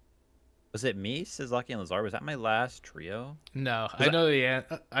 was it me, Sizlaki, and Lazar? Was that my last trio? No, I know the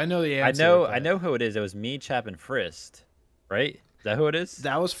answer. I know who it is. It was me, Chap, and Frist, right? Is that who it is?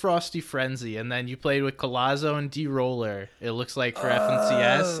 That was Frosty Frenzy, and then you played with Colazzo and D-Roller, it looks like, for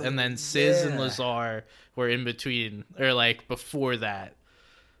FNCS, and then Sizz and Lazar were in between, or like before that.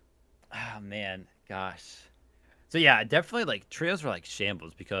 Oh, man. Gosh. So yeah, definitely like trios were like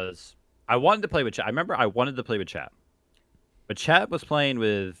shambles because I wanted to play with Chap. I remember I wanted to play with Chap. But Chap was playing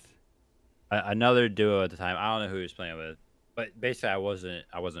with another duo at the time. I don't know who he was playing with. But basically I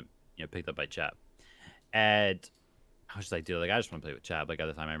wasn't picked up by Chap. And I was just like, dude, like I just want to play with Chap, like at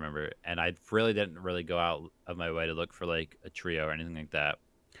the time I remember. And I really didn't really go out of my way to look for like a trio or anything like that.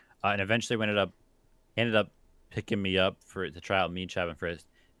 And eventually we ended up picking me up to try out me, Chap, and Frist.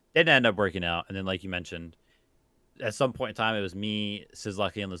 Didn't end up working out. And then like you mentioned, at some point in time it was me,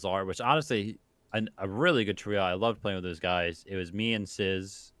 Sizlaki, and Lazar, which honestly a really good trio. I loved playing with those guys. It was me and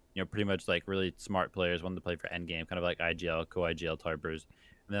Sizz, pretty much like really smart players, wanted to play for endgame, kind of like IGL, co-IGL tarpers.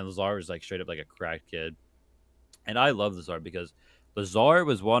 And then Lazar was like straight up like a cracked kid. And I love Lazar because Lazar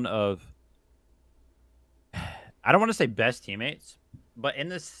was one of I don't want to say best teammates, but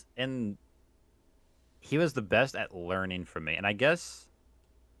he was the best at learning from me. And I guess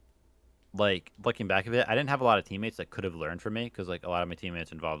like looking back at it, I didn't have a lot of teammates that could have learned from me because like a lot of my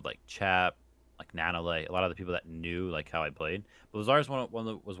teammates involved like Chap, like Nanolay, a lot of the people that knew like how I played. But Lazar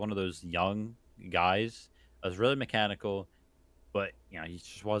was one of those young guys. I was really mechanical, but he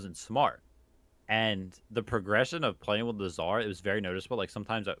just wasn't smart. And the progression of playing with Lazar, it was very noticeable. Like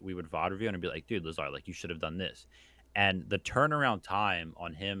sometimes we would VOD review and I'd be like, dude, Lazar, like you should have done this. And the turnaround time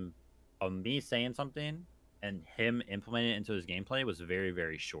on him, on me saying something and him implementing it into his gameplay was very,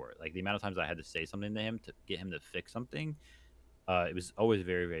 very short. Like the amount of times I had to say something to him to get him to fix something, it was always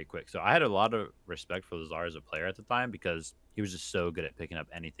very, very quick. So I had a lot of respect for Lazar as a player at the time because he was just so good at picking up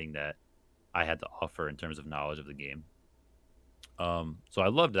anything that I had to offer in terms of knowledge of the game. So I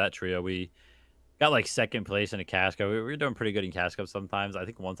loved that trio. We got like second place in a Cash Cup. We were doing pretty good in Cash Cup sometimes. I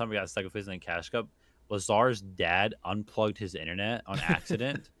think one time we got second place in a Cash Cup. Lazar's dad unplugged his internet on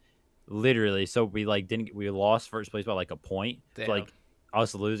accident. Literally. So we lost first place by like a point. So, like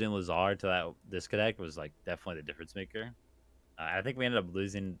us losing Lazar to that disconnect was like definitely the difference maker. I think we ended up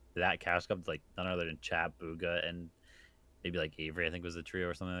losing that Cash Cup to like none other than Chap, Booga, and maybe like Avery, I think was the trio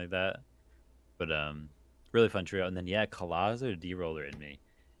or something like that. But really fun trio. And then Colazo, D-Roller, and me.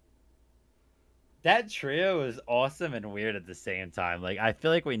 That trio was awesome and weird at the same time. Like I feel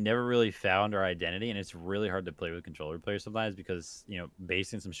like we never really found our identity, and it's really hard to play with controller players sometimes because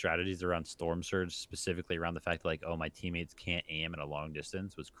basing some strategies around Storm Surge, specifically around the fact that like, oh, my teammates can't aim at a long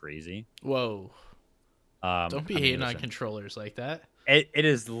distance, was crazy. Whoa! Don't be hating on controllers like that. It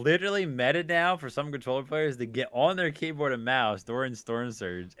is literally meta now for some controller players to get on their keyboard and mouse during Storm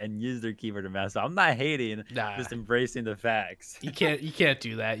Surge and use their keyboard and mouse. So I'm not hating, just embracing the facts. You can't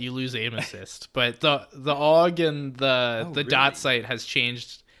do that. You lose aim assist. But the AUG and the dot sight has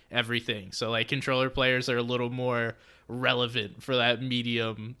changed everything. So like controller players are a little more relevant for that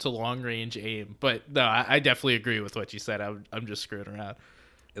medium to long range aim. But no, I definitely agree with what you said. I'm just screwing around.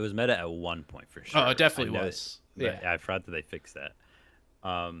 It was meta at one point for sure. Oh, it definitely was. Yeah, I forgot that they fixed that.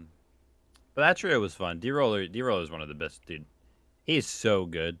 But that trio was fun. D-Roller is one of the best, dude. He's so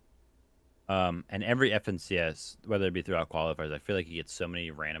good. And every FNCS, whether it be throughout qualifiers, I feel like he gets so many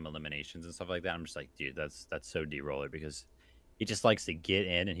random eliminations and stuff like that. I'm just like, dude, that's so D-Roller because he just likes to get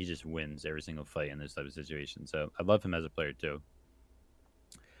in and he just wins every single fight in this type of situation. So I love him as a player too.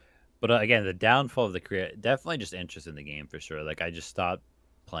 But again, the downfall of the career, definitely just interest in the game for sure. Like I just stopped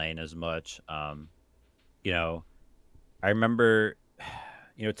playing as much. I remember,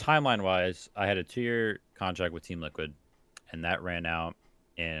 timeline wise, I had a 2-year contract with Team Liquid, and that ran out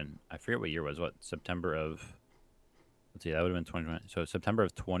in, I forget what year it was, September of, let's see, that would have been 2020. So September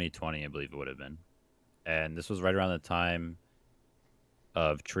of 2020, I believe it would have been. And this was right around the time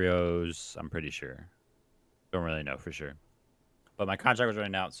of trios, I'm pretty sure. Don't really know for sure. But my contract was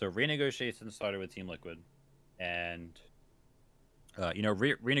running out, so renegotiations started with Team Liquid. And,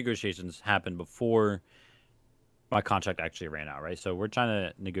 renegotiations happened before my contract actually ran out, right? So we're trying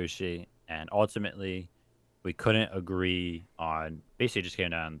to negotiate, and ultimately we couldn't agree on, basically just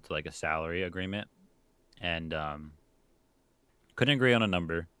came down to like a salary agreement, and couldn't agree on a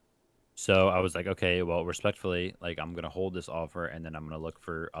number. So I was like, okay, well, respectfully, like I'm going to hold this offer, and then I'm going to look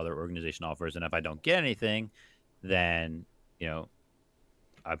for other organization offers, and if I don't get anything, then,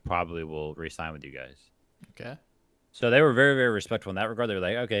 I probably will re-sign with you guys. Okay. So they were very, very respectful in that regard. They were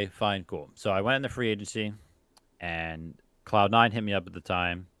like, okay, fine, cool. So I went in the free agency, and Cloud9 hit me up at the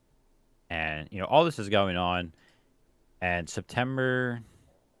time, and all this is going on, and September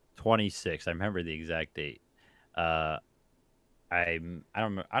 26th, I remember the exact date. I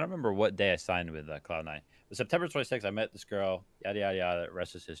don't remember what day I signed with Cloud9, but September 26th, I met this girl. Yada yada yada.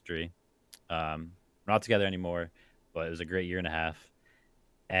 Rest is history. We're not together anymore, but it was a great year and a half.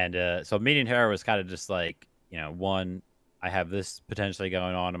 And so meeting her was kind of just like, one, I have this potentially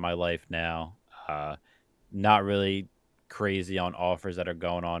going on in my life now. Not really crazy on offers that are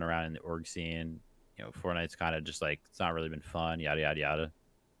going on around in the org scene. Fortnite's kind of just like, it's not really been fun, yada, yada, yada.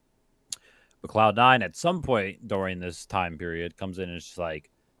 But Cloud9 at some point during this time period comes in and it's just like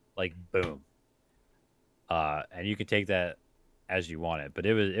boom. And you can take that as you want it, but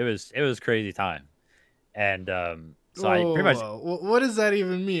it was crazy time. And so I pretty much. What does that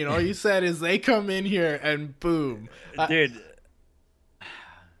even mean? All you said is they come in here and boom, dude.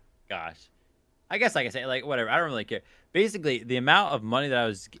 Gosh, I guess I can say like whatever. I don't really care. Basically, the amount of money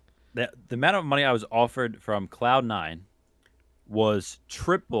the amount of money I was offered from Cloud9 was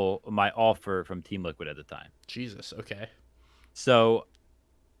triple my offer from Team Liquid at the time. Jesus. Okay. So,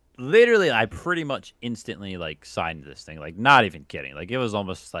 literally, I pretty much instantly like signed this thing. Like, not even kidding. Like, it was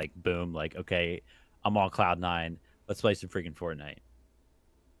almost like boom. Like, okay, I'm on cloud nine. Let's play some freaking Fortnite.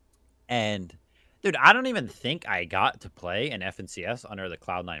 And dude, I don't even think I got to play an FNCS under the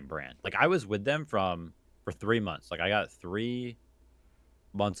Cloud9 brand. Like I was with them for 3 months. Like I got 3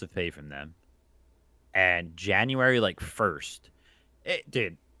 months of pay from them. And January like 1st,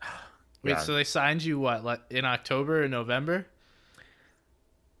 dude. Wait, God. so they signed you what, like in October or November?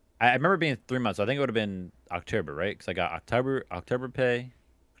 I remember being 3 months. So I think it would have been October, right? Because I got October pay,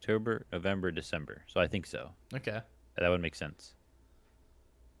 October, November, December. So I think so. Okay. That would make sense.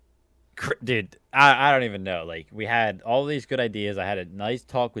 Dude, I don't even know. Like we had all these good ideas. I had a nice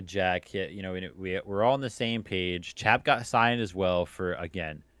talk with Jack. You know, we're all on the same page. Chap got signed as well for,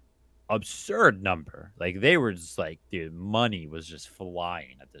 again, absurd number. Like they were just like, dude, money was just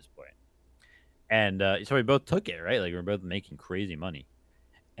flying at this point. And so we both took it, right? Like we were both making crazy money.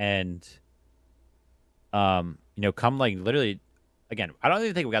 And you know, come like literally, again, I don't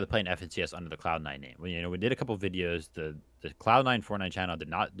even think we got to play an FNCS under the Cloud9 name. We did a couple videos. The Cloud9 Fortnite channel did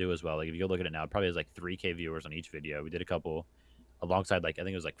not do as well. Like if you go look at it now, it probably has like 3K viewers on each video. We did a couple alongside, like I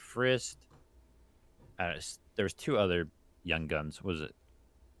think it was like Frist. There was 2 other young guns. What was it?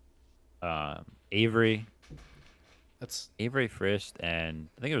 Avery. That's Avery, Frist, and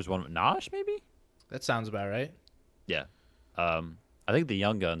I think there was one with Nosh, maybe? that sounds about right. Yeah. I think the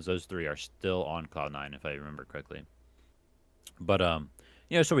young guns, those 3 are still on Cloud9, if I remember correctly. But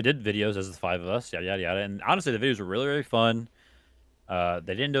you know, so we did videos as the 5 of us, yada yada yada. And honestly, the videos were really, really fun. They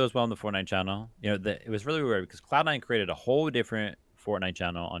didn't do as well on the Fortnite channel. You know, it was really weird because Cloud9 created a whole different Fortnite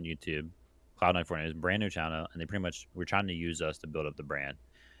channel on YouTube. Cloud9 Fortnite is a brand new channel, and they pretty much were trying to use us to build up the brand.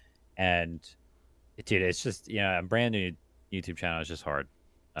 And dude, it's just, you know, a brand new YouTube channel is just hard.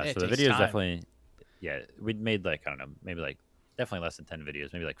 Yeah, So the it takes videos time. definitely, yeah, we made like, I don't know, maybe like definitely less than 10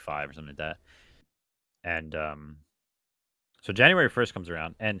 videos, maybe like 5 or something like that. And so January 1st comes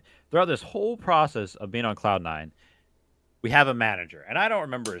around, and throughout this whole process of being on Cloud9, we have a manager, and I don't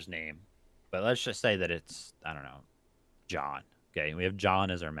remember his name, but let's just say that it's, I don't know, John. Okay, we have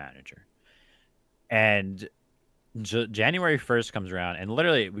John as our manager. And January 1st comes around, and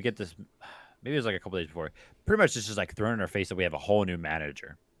literally we get this, maybe it was like a couple days before, pretty much just like thrown in our face that we have a whole new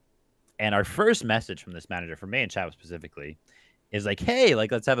manager. And our first message from this manager, for me and Chad specifically, is like, hey,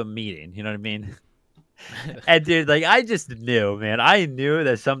 like, let's have a meeting. You know what I mean? And dude, like, I just knew, man. I knew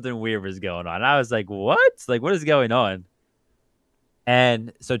that something weird was going on. I was like, what? Like, what is going on?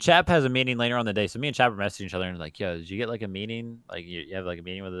 And so Chap has a meeting later on the day. So me and Chap are messaging each other and like, yo, did you get like a meeting? Like you have like a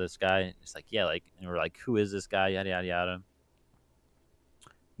meeting with this guy? It's like, yeah, like, and we're like, who is this guy? Yada yada yada.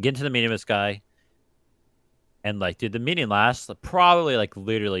 Get into the meeting with this guy. And like, dude, the meeting lasts probably like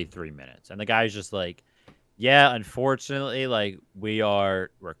literally 3 minutes. And the guy's just like, yeah, unfortunately, like we're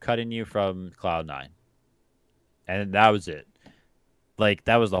cutting you from Cloud9. And that was it. Like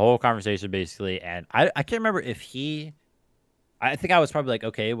that was the whole conversation basically. And I can't remember if I think I was probably like,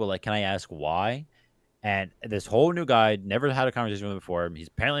 okay, well, like, can I ask why? And this whole new guy, never had a conversation with him before. He's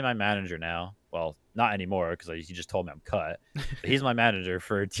apparently my manager now. Well, not anymore because he just told me I'm cut. But he's my manager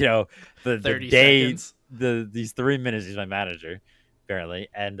for, you know, the 30 day, seconds. these 3 minutes. He's my manager, apparently,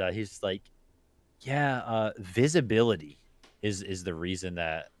 and he's like, yeah, visibility is the reason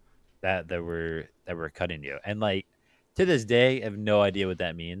that we're cutting you. And like to this day, I have no idea what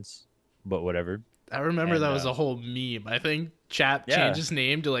that means, but whatever. I remember And that was a whole meme. I think Chap Yeah. changed his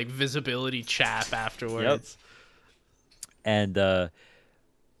name to like Visibility Chap afterwards. And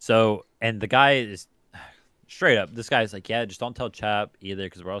so, and the guy is straight up, this guy's like, yeah, just don't tell Chap either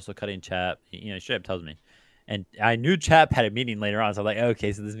because we're also cutting Chap. You know, straight up tells me. And I knew Chap had a meeting later on, so I'm like,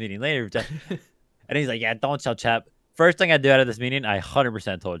 okay, so this meeting later. And he's like, yeah, don't tell Chap. First thing I do out of this meeting, I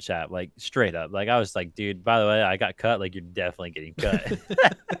 100% told Chap, like straight up. Like I was like, dude, by the way, I got cut. Like you're definitely getting cut.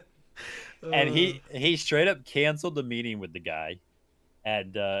 And he straight up canceled the meeting with the guy.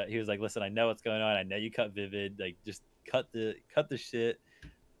 And he was like, listen, I know what's going on. I know you cut Vivid. Like just cut the shit.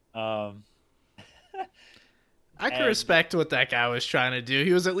 I can respect what that guy was trying to do.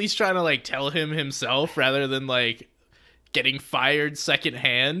 He was at least trying to like tell him himself rather than like getting fired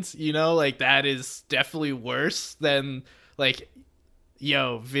secondhand. You know, like that is definitely worse than like,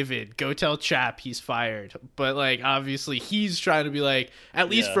 yo, Vivid, go tell Chap he's fired. But like obviously he's trying to be like, at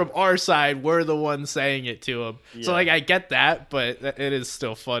least Yeah. from our side, we're the ones saying it to him. So Yeah. like I get that, but it is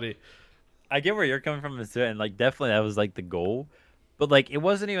still funny. I get where you're coming from, and like definitely that was like the goal. But like it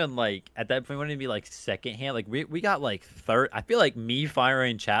wasn't even like at that point, it wouldn't be like secondhand. Like we got like third. I feel like me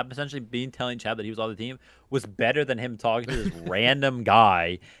firing Chap, essentially telling Chap that he was on the team, was better than him talking to this random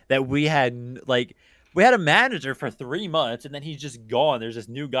guy that we had like. We had a manager for 3 months, and then he's just gone. There's this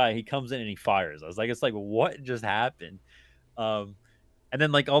new guy. He comes in and he fires us. Like it's like what just happened? And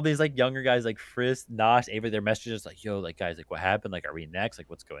then like all these like younger guys like Frisk, Nosh, Avery, their messages like, yo, like guys, like what happened? Like, are we next? Like,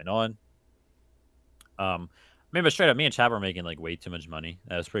 what's going on? I mean, but straight up, me and Chad were making like way too much money.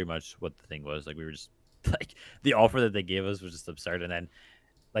 That was pretty much what the thing was. Like, we were just like the offer that they gave us was just absurd. And then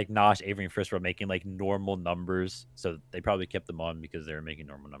like Nosh, Avery, and Frisk were making like normal numbers, so they probably kept them on because they were making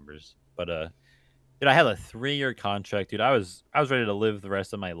normal numbers. But dude, I had a 3-year contract, dude. I was ready to live the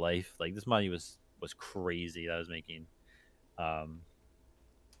rest of my life. Like this money was crazy that I was making. Um,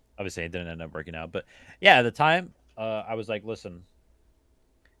 Obviously, it didn't end up working out, but yeah, at the time, I was like, listen,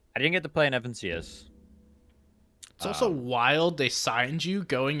 I didn't get to play in FNCS. It's also wild they signed you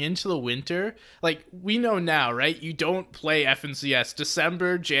going into the winter. Like, we know now, right? You don't play FNCS.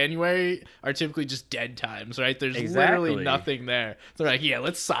 December, January are typically just dead times, right? There's literally nothing there. They're like, yeah,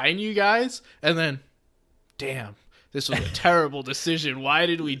 let's sign you guys. And then, damn, this was a terrible decision. Why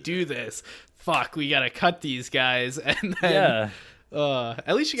did we do this? Fuck, we gotta cut these guys. And then,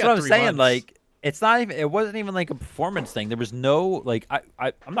 at least you got 3 months. What I'm saying, like, it's not even. It wasn't even like a performance thing. There was no like.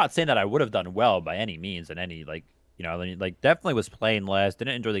 I'm not saying that I would have done well by any means in any like. You know, like definitely was playing less.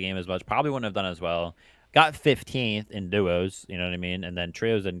 Didn't enjoy the game as much. Probably wouldn't have done as well. Got 15th in duos. You know what I mean? And then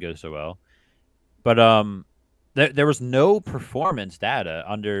trios didn't go so well. But there was no performance data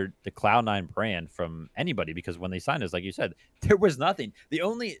under the Cloud9 brand from anybody because when they signed us, like you said, there was nothing. The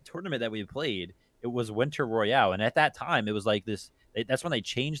only tournament that we played, it was Winter Royale, and at that time, it was like this. That's when they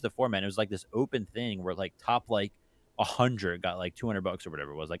changed the format. It was like this open thing where like top like 100 got like $200 or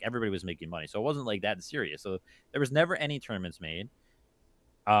whatever it was. Like everybody was making money, so it wasn't like that serious. So there was never any tournaments made.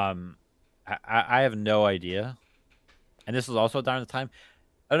 I have no idea, and this was also during the time.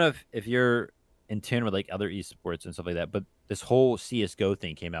 I don't know if you're in tune with like other esports and stuff like that, but this whole CS:GO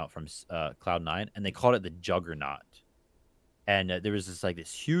thing came out from Cloud9, and they called it the Juggernaut. And there was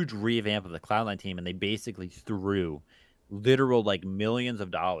this huge revamp of the Cloud9 team, and they basically threw literal like millions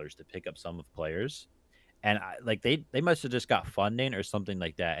of dollars to pick up some of players. And they must have just got funding or something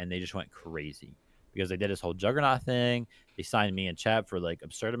like that, and they just went crazy because they did this whole Juggernaut thing. They signed me and Chad for like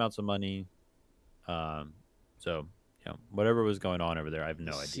absurd amounts of money. So whatever was going on over there, I have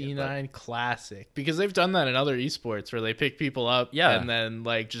no idea. C9 Classic, because they've done that in other esports where they pick people up, and then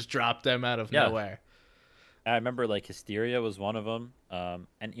like just drop them out of nowhere. I remember like Hysteria was one of them,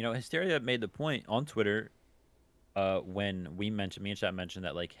 and Hysteria made the point on Twitter when me and Chad mentioned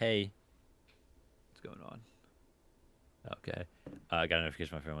that like, hey. Going on. Okay. I got a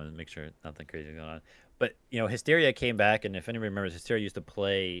notification on my phone. I wanted to make sure nothing crazy is going on. But, Hysteria came back, and if anybody remembers, Hysteria used to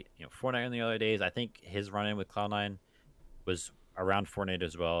play, Fortnite in the early days. I think his run-in with Cloud9 was around Fortnite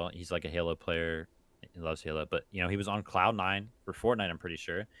as well. He's like a Halo player. He loves Halo. But, he was on Cloud9 for Fortnite, I'm pretty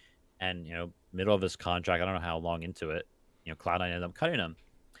sure. And, middle of his contract, I don't know how long into it, Cloud9 ended up cutting him.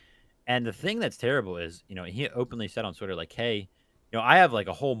 And the thing that's terrible is, he openly said on Twitter, like, hey, I have like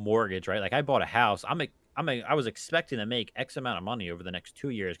a whole mortgage, right? Like I bought a house. I was expecting to make X amount of money over the next 2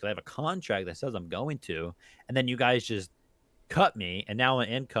 years because I have a contract that says I'm going to, and then you guys just cut me, and now my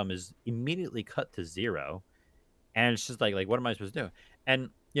income is immediately cut to 0, and it's just like what am I supposed to do? And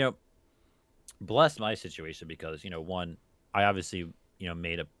bless my situation because one, I obviously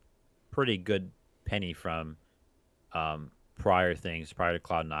made a pretty good penny from prior to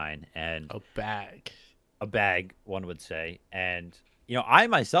Cloud9 and a bag, one would say. And, I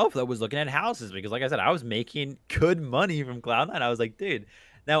myself, though, was looking at houses because, like I said, I was making good money from Cloud9. I was like, dude,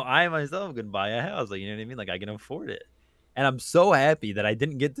 now I myself can buy a house. Like, you know what I mean? Like, I can afford it. And I'm so happy that I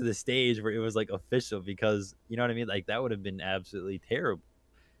didn't get to the stage where it was, like, official because, you know what I mean? Like, that would have been absolutely terrible.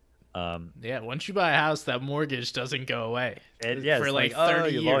 Yeah, once you buy a house, that mortgage doesn't go away. And, yeah, for, like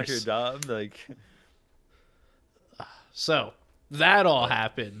 30 years. You lost your job. Like, so... that all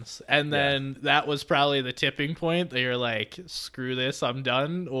happens, and then that was probably the tipping point that you're like, screw this, I'm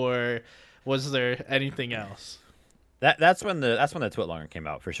done, or was there anything else? That's when the TwitLonger came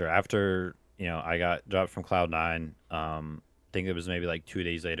out for sure. After I got dropped from Cloud9, I think it was maybe like 2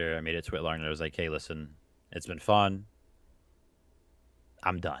 days later, I made a TwitLonger and I was like, hey, listen, it's been fun.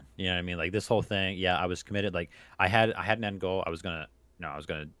 I'm done. You know what I mean? Like this whole thing, I was committed. Like I had an end goal. I was gonna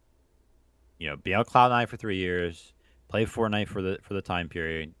be on Cloud9 for 3 years. Play Fortnite for the time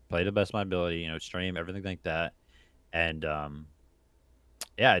period, play to the best of my ability, stream, everything like that. And,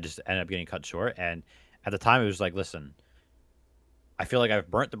 I just ended up getting cut short. And at the time, it was like, listen, I feel like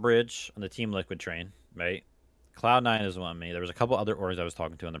I've burnt the bridge on the Team Liquid train, right? Cloud9 is one of me. There was a couple other orgs I was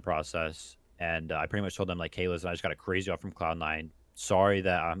talking to in the process. And I pretty much told them, like, hey, listen, I just got a crazy offer from Cloud9. Sorry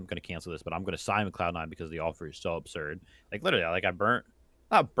that I'm going to cancel this, but I'm going to sign with Cloud9 because the offer is so absurd. Like, literally, like,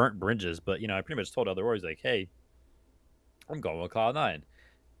 not burnt bridges, but, I pretty much told other orgs, like, hey, I'm going with Cloud9. And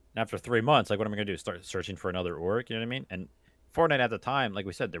after 3 months, like, what am I going to do? Start searching for another org? You know what I mean? And Fortnite at the time, like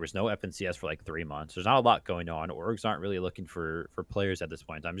we said, there was no FNCS for like 3 months. There's not a lot going on. Orgs aren't really looking for players at this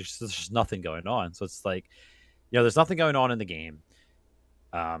point in time. There's just nothing going on. So it's like, there's nothing going on in the game.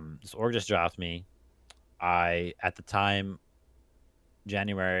 This org just dropped me. At the time,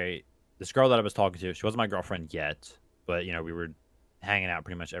 January, this girl that I was talking to, she wasn't my girlfriend yet, but we were hanging out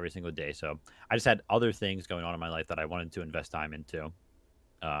pretty much every single day. So I just had other things going on in my life that I wanted to invest time into.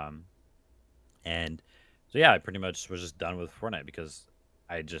 And so yeah, I pretty much was just done with Fortnite because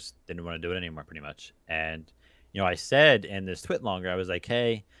I just didn't want to do it anymore, pretty much. And I said in this tweet longer, I was like,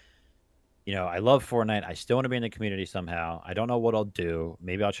 hey, I love Fortnite. I still want to be in the community somehow. I don't know what I'll do.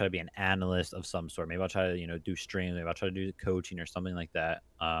 Maybe I'll try to be an analyst of some sort. Maybe I'll try to, do streams. Maybe I'll try to do coaching or something like that.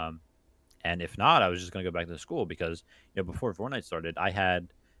 And if not, I was just going to go back to school because, before Fortnite started, I had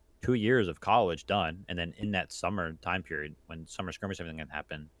 2 years of college done. And then in that summer time period, when summer skirmish, everything had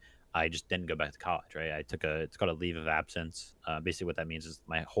happened, I just didn't go back to college, right? It's called a leave of absence. Basically what that means is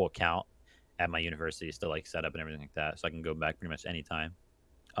my whole account at my university is still like set up and everything like that. So I can go back pretty much anytime.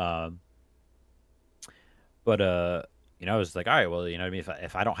 But I was like, all right, well, what I mean?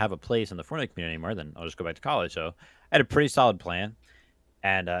 If I don't have a place in the Fortnite community anymore, then I'll just go back to college. So I had a pretty solid plan.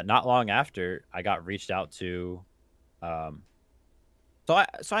 And not long after, I got reached out to. So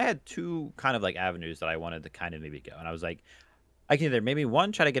I had two kind of like avenues that I wanted to kind of maybe go. And I was like, I can either maybe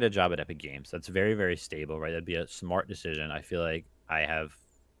one, try to get a job at Epic Games. That's very, very stable, right? That'd be a smart decision. I feel like I have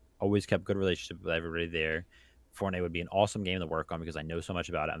always kept good relationship with everybody there. Fortnite would be an awesome game to work on because I know so much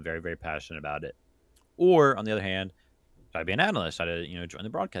about it. I'm very, very passionate about it. Or on the other hand, try to be an analyst, try to join the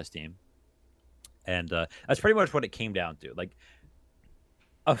broadcast team. And that's pretty much what it came down to. Like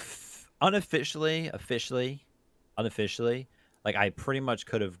unofficially, like I pretty much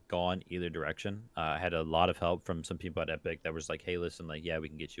could have gone either direction. I had a lot of help from some people at Epic that was like, "Hey, listen, like, yeah, we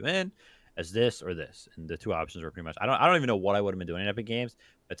can get you in as this or this." And the two options were pretty much. I don't even know what I would have been doing in Epic Games.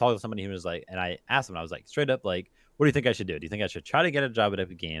 I talked to somebody who was like, and I asked him, I was like, straight up, like, what do you think I should do? Do you think I should try to get a job at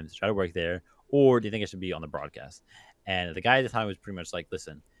Epic Games, try to work there, or do you think I should be on the broadcast? And the guy at the time was pretty much like,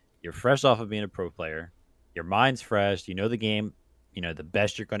 listen, you're fresh off of being a pro player, your mind's fresh, you know the game, the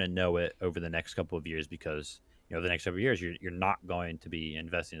best you're going to know it over the next couple of years because. The next several years, you're not going to be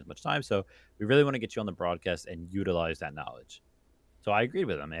investing as much time. So we really want to get you on the broadcast and utilize that knowledge. So I agreed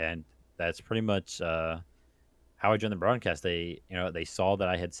with them, and that's pretty much how I joined the broadcast. They saw that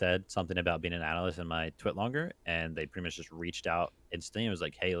I had said something about being an analyst in my tweet longer, and they pretty much just reached out instantly and was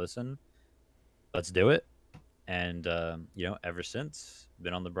like, "Hey, listen, let's do it." And ever since,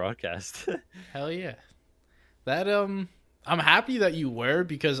 been on the broadcast. Hell yeah, that I'm happy that you were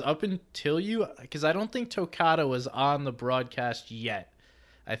because up until because I don't think Tokata was on the broadcast yet.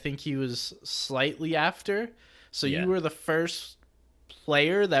 I think he was slightly after. So Yeah. you were the first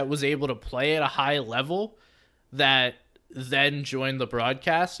player that was able to play at a high level that then joined the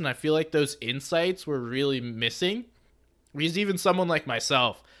broadcast. And I feel like those insights were really missing. Because even someone like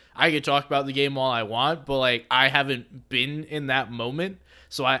myself, I could talk about the game all I want, but like I haven't been in that moment.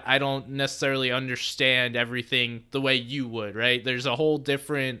 So I don't necessarily understand everything the way you would, right? There's a whole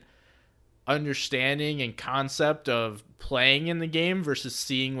different understanding and concept of playing in the game versus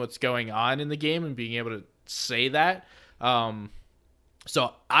seeing what's going on in the game and being able to say that.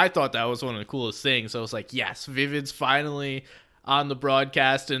 So I thought that was one of the coolest things. I was like, yes, Vivid's finally on the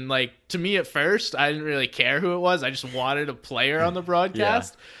broadcast. And like, to me at first, I didn't really care who it was. I just wanted a player on the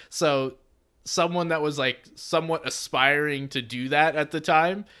broadcast. Yeah. So someone that was like somewhat aspiring to do that at the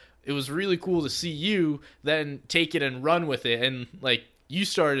time, it was really cool to see you then take it and run with it. And like you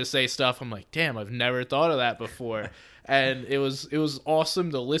started to say stuff, I'm like, damn, I've never thought of that before. And it was awesome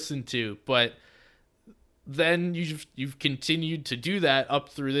to listen to. But then you've continued to do that up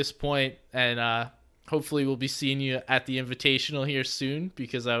through this point, and hopefully we'll be seeing you at the Invitational here soon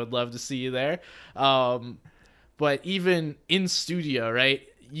because I would love to see you there. But even in studio, right,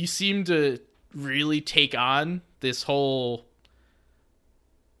 you seem to really take on this whole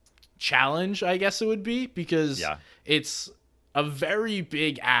challenge, I guess it would be, because it's a very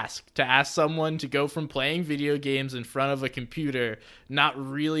big ask to ask someone to go from playing video games in front of a computer, not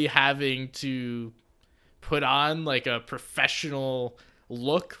really having to put on like a professional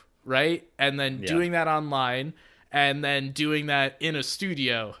look, right? And then doing that online and then doing that in a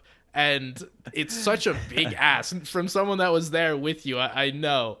studio. And it's such a big ask from someone that was there with you. I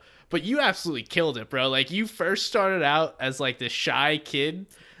know. But you absolutely killed it, bro. Like, you first started out as like this shy kid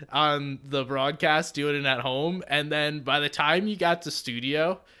on the broadcast doing it at home. And then by the time you got to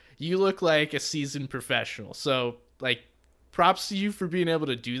studio, you look like a seasoned professional. So, like, props to you for being able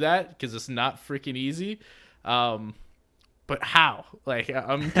to do that because it's not freaking easy. But how? Like,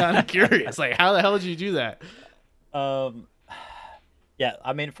 I'm kind of curious. Like, how the hell did you do that? Yeah,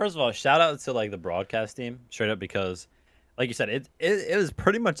 I mean, first of all, shout out to like the broadcast team, straight up, because, like you said, it was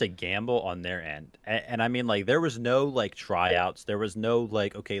pretty much a gamble on their end, and I mean, like there was no like tryouts, there was no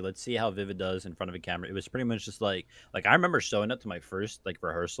like, okay, let's see how Vivid does in front of a camera. It was pretty much just like I remember showing up to my first like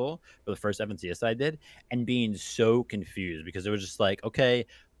rehearsal for the first FNCS I did, and being so confused because it was just like, okay,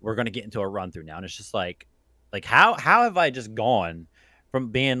 we're gonna get into a run through now, and it's just like how have I just gone from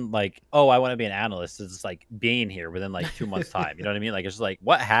being like, oh, I want to be an analyst, to just like being here within like 2 months time. You know what I mean? Like it's just like,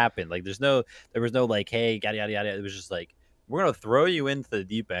 what happened? Like there was no like, hey, yada yada yada. It was just like, we're gonna throw you into the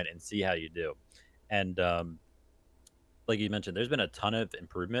deep end and see how you do. And like you mentioned, there's been a ton of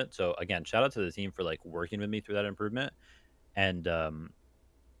improvement. So again, shout out to the team for like working with me through that improvement. And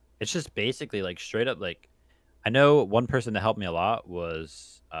it's just basically like straight up like, I know one person that helped me a lot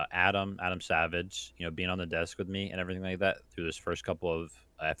was Adam Savage, you know, being on the desk with me and everything like that through this first couple of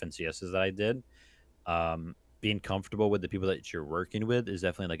FNCSs that I did. Being comfortable with the people that you're working with is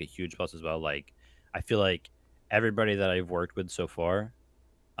definitely like a huge plus as well. Like, I feel like everybody that I've worked with so far,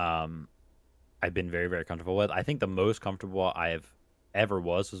 um, I've been very, very comfortable with. I think the most comfortable I've ever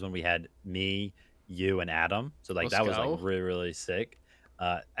was when we had me, you, and Adam. So like Let's that was like go. really, really sick.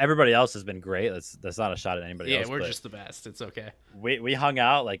 Everybody else has been great. That's not a shot at anybody Yeah, else, we're but just the best. It's okay. we hung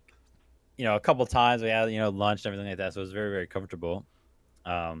out like, you know, a couple times. We had, you know, lunch and everything like that, so it was very, very comfortable.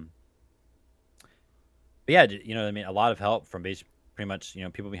 Um, but yeah, you know what I mean, a lot of help from pretty much, you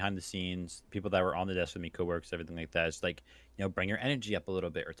know, people behind the scenes, people that were on the desk with me, coworkers, everything like that. It's like, you know, bring your energy up a little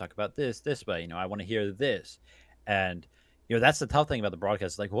bit or talk about this way. You know, I want to hear this, and you know that's the tough thing about the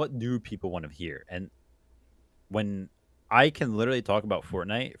broadcast. Like, what do people want to hear? And when I can literally talk about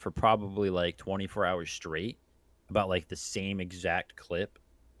Fortnite for probably like 24 hours straight about like the same exact clip.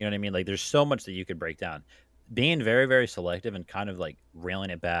 You know what I mean? Like there's so much that you could break down. Being very, very selective and kind of like railing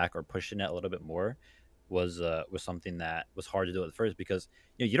it back or pushing it a little bit more was something that was hard to do at first because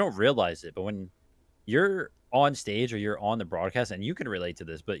you know you don't realize it, but when you're on stage or you're on the broadcast, and you can relate to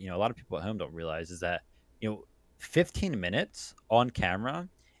this, but you know a lot of people at home don't realize is that you know 15 minutes on camera,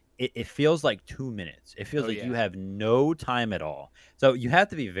 it feels like 2 minutes. It feels Oh like you yeah. have no time at all. So you have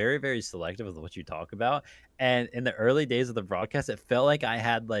to be very, very selective with what you talk about. And in the early days of the broadcast, it felt like I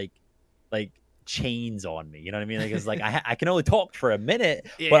had like chains on me. You know what I mean? Like it's like I can only talk for a minute,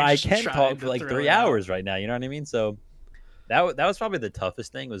 Yeah, but you're I just can trying talk for to like throw three it out. hours right now. You know what I mean? So that was probably the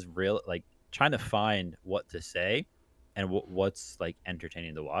toughest thing, was real like trying to find what to say and what's like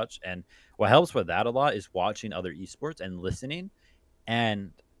entertaining to watch. And what helps with that a lot is watching other esports and listening.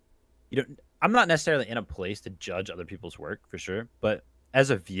 And you know, I'm not necessarily in a place to judge other people's work for sure, but as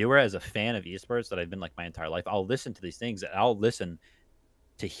a viewer, as a fan of esports that I've been like my entire life, I'll listen to these things and I'll listen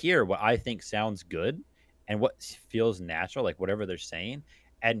to hear what I think sounds good and what feels natural, like whatever they're saying,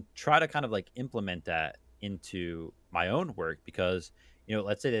 and try to kind of like implement that into my own work. Because you know,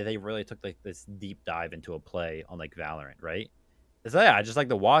 let's say that they really took like this deep dive into a play on like Valorant, right? So yeah, I just like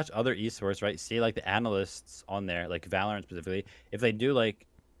to watch other esports, right? See like the analysts on there, like Valorant specifically, if they do like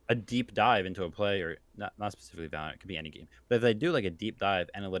a deep dive into a play, or not specifically Valorant, it could be any game, but if they do like a deep dive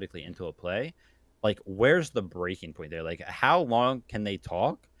analytically into a play, like where's the breaking point there? Like how long can they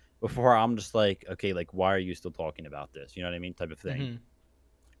talk before I'm just like, okay, like why are you still talking about this? You know what I mean, type of thing. Hmm.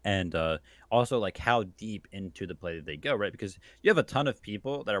 And also like how deep into the play did they go, right? Because you have a ton of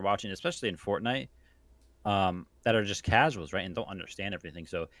people that are watching, especially in Fortnite, that are just casuals, right, and don't understand everything.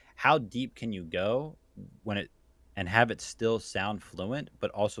 So how deep can you go when it and have it still sound fluent,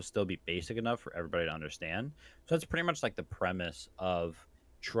 but also still be basic enough for everybody to understand? So that's pretty much like the premise of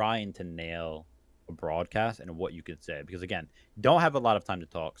trying to nail a broadcast and what you could say. Because again, don't have a lot of time to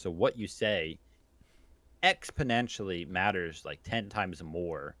talk. So what you say exponentially matters like 10 times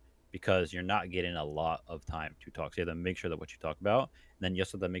more because you're not getting a lot of time to talk. So you have to make sure that what you talk about, and then you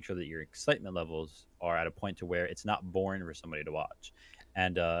also have to make sure that your excitement levels are at a point to where it's not boring for somebody to watch.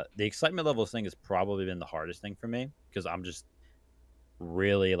 And the excitement levels thing has probably been the hardest thing for me because I'm just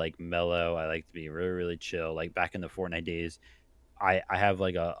really like mellow. I like to be really, really chill. Like back in the Fortnite days, I have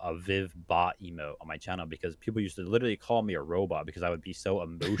like a Viv bot emote on my channel because people used to literally call me a robot because I would be so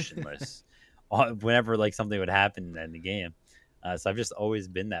emotionless whenever like something would happen in the game. So I've just always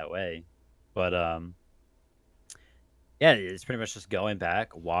been that way. But yeah, it's pretty much just going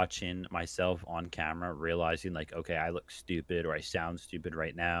back, watching myself on camera, realizing like, okay, I look stupid or I sound stupid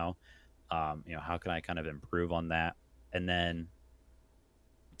right now. You know, how can I kind of improve on that? And then,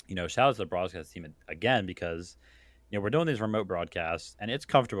 you know, shout out to the broadcast team again because you know, we're doing these remote broadcasts and it's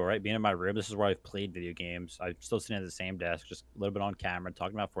comfortable, right? Being in my room, this is where I've played video games. I'm still sitting at the same desk, just a little bit on camera,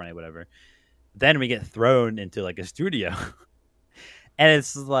 talking about Fortnite, whatever. Then we get thrown into like a studio. And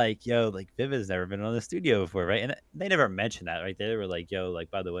it's like, yo, like Vivid's never been on the studio before, right? And they never mentioned that, right? They were like, yo, like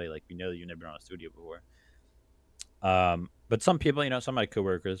by the way, like we know that you've never been on a studio before. But some people, some of my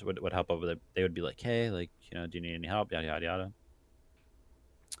coworkers would help over there. They would be like, hey, like, do you need any help? Yada yada yada.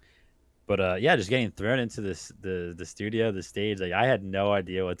 But yeah, just getting thrown into the studio, the stage, like I had no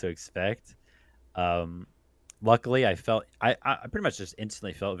idea what to expect. Um, Luckily, I pretty much just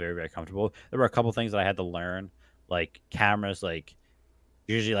instantly felt very very comfortable. There were a couple things that I had to learn, like cameras, like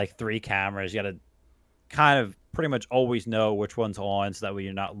usually like three cameras. You got to kind of pretty much always know which one's on, so that way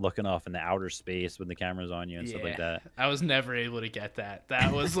you're not looking off in the outer space when the camera's on you and stuff like that. I was never able to get that.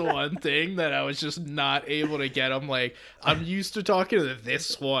 That was the one thing that I was just not able to get. I'm like, I'm used to talking to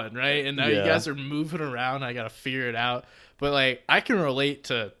this one, right? And now you guys are moving around. I got to figure it out. But like, I can relate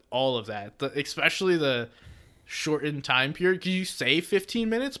to all of that, especially the shortened time period, because you say 15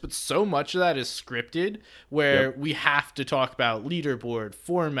 minutes, but so much of that is scripted where we have to talk about leaderboard,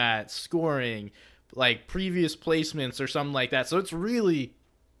 format, scoring, like previous placements or something like that. So it's really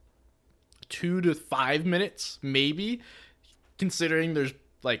 2 to 5 minutes, maybe, considering there's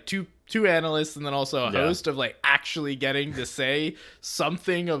like two analysts and then also a host, of like actually getting to say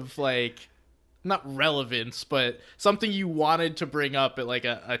something of like not relevance, but something you wanted to bring up at like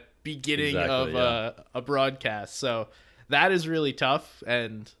a beginning of a broadcast. So that is really tough,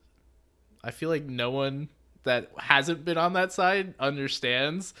 and I feel like no one that hasn't been on that side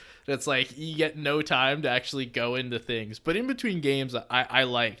understands. That's like you get no time to actually go into things. But in between games, I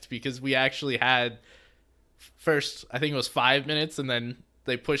liked, because we actually had first, I think it was 5 minutes, and then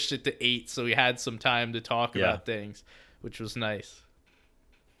they pushed it to 8, so we had some time to talk about things, which was nice.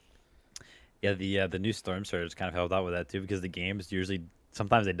 Yeah, the new Storm Surge kind of helped out with that too, because the games usually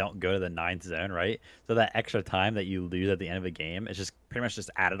sometimes they don't go to the 9th zone, right? So that extra time that you lose at the end of a game, it's just pretty much just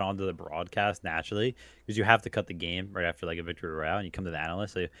added on to the broadcast naturally, because you have to cut the game right after like a victory royale, and you come to the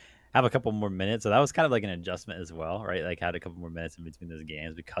analyst, so you have a couple more minutes. So that was kind of like an adjustment as well, right? Like had a couple more minutes in between those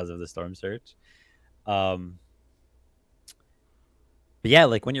games because of the Storm Surge. But yeah,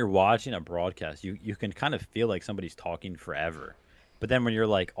 like when you're watching a broadcast, you can kind of feel like somebody's talking forever. But then when you're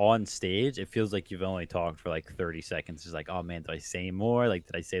like on stage, it feels like you've only talked for like 30 seconds. It's like, oh man, did I say more? Like,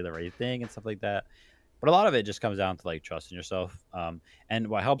 did I say the right thing and stuff like that? But a lot of it just comes down to like trusting yourself. And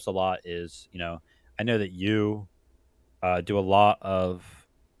what helps a lot is, I know that you do a lot of,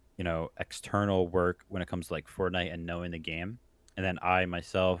 external work when it comes to like Fortnite and knowing the game. And then I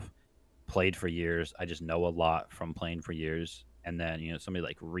myself played for years. I just know a lot from playing for years. And then, somebody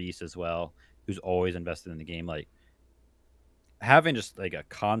like Reese as well, who's always invested in the game. Like, having just like a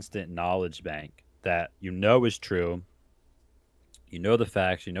constant knowledge bank that is true, the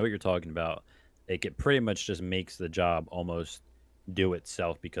facts, what you're talking about, it pretty much just makes the job almost do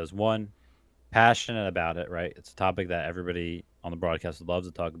itself, because one, passionate about it, right? It's a topic that everybody on the broadcast loves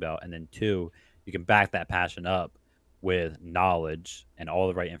to talk about, and then two, you can back that passion up with knowledge and all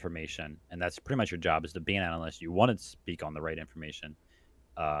the right information, and that's pretty much your job, is to be an analyst. You want to speak on the right information,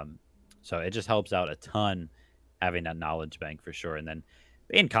 so it just helps out a ton having that knowledge bank for sure. And then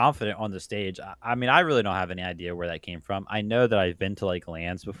being confident on the stage. I mean, I really don't have any idea where that came from. I know that I've been to like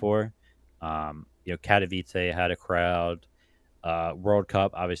lands before. Katowice had a crowd. World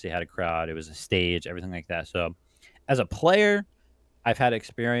Cup obviously had a crowd. It was a stage, everything like that. So as a player, I've had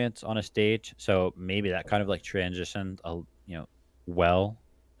experience on a stage. So maybe that kind of like transitioned, well,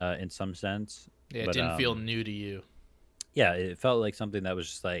 in some sense. Yeah, it didn't feel new to you. Yeah, it felt like something that was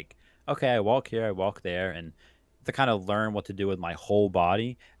just like, okay, I walk here, I walk there, and to kind of learn what to do with my whole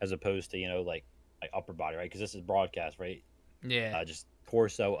body, as opposed to like my upper body, right? Because this is broadcast, right? Yeah. Just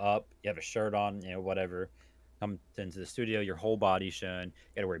torso up. You have a shirt on, whatever. Come into the studio, your whole body's shown.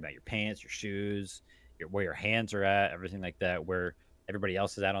 You got to worry about your pants, your shoes, where your hands are at, everything like that. Where everybody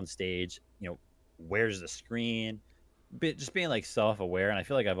else is at on stage. Where's the screen? Just being like self-aware, and I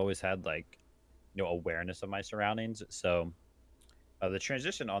feel like I've always had like awareness of my surroundings. So the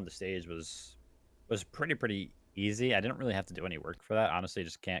transition on the stage was pretty easy. I didn't really have to do any work for that. Honestly,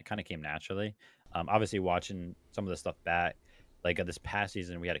 just kind of came naturally. Obviously, watching some of the stuff back, like this past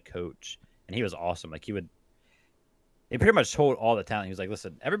season, we had a coach, and he was awesome. Like he pretty much told all the talent. He was like,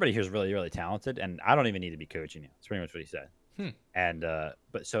 "Listen, everybody here is really, really talented, and I don't even need to be coaching you." That's pretty much what he said. And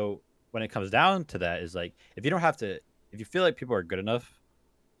but so when it comes down to that, is like if you feel like people are good enough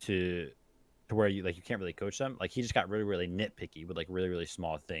to where you can't really coach them. Like he just got really, really nitpicky with like really, really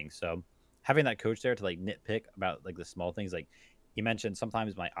small things. So having that coach there to like nitpick about like the small things, like he mentioned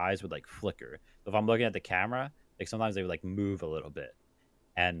sometimes my eyes would like flicker. So if I'm looking at the camera, like sometimes they would like move a little bit.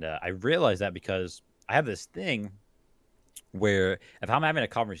 And I realized that because I have this thing where if I'm having a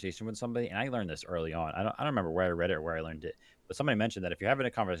conversation with somebody, and I learned this early on, I don't remember where I read it or where I learned it, But somebody mentioned that if you're having a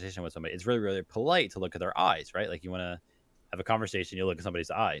conversation with somebody, it's really, really polite to look at their eyes, right? Like you want to have a conversation, you look at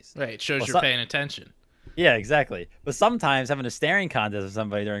somebody's eyes. Right. It shows Well, you're paying attention. yeah, exactly. But sometimes having a staring contest with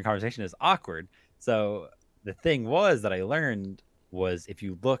somebody during conversation is awkward. So the thing was that I learned was if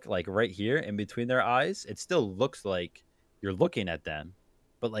you look like right here in between their eyes, it still looks like you're looking at them.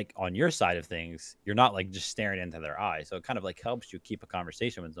 But like on your side of things, you're not like just staring into their eyes. So it kind of like helps you keep a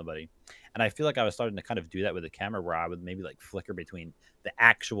conversation with somebody. And I feel like I was starting to kind of do that with the camera where I would maybe like flicker between the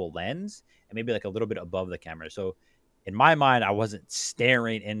actual lens and maybe like a little bit above the camera. So in my mind, I wasn't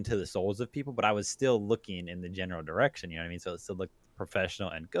staring into the souls of people, but I was still looking in the general direction. You know what I mean? So it still looked professional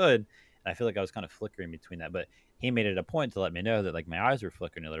and good. And I feel like I was kind of flickering between that. But he made it a point to let me know that like my eyes were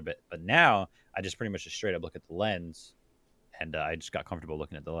flickering a little bit. But now I just pretty much just straight up look at the lens, and I just got comfortable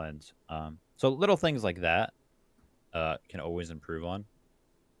looking at the lens. So little things like that can always improve on.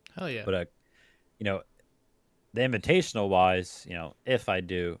 Hell yeah. But you know, the invitational wise, you know, if I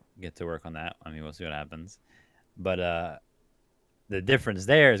do get to work on that, I mean, we'll see what happens. But the difference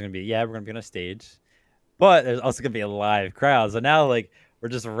there is going to be, yeah, we're going to be on a stage, but there's also going to be a live crowd. So now, like, we're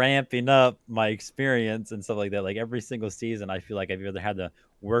just ramping up my experience and stuff like that. Like every single season, I feel like I've either had to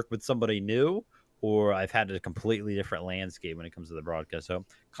work with somebody new or I've had a completely different landscape when it comes to the broadcast. So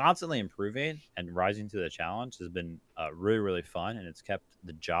constantly improving and rising to the challenge has been really, really fun, and it's kept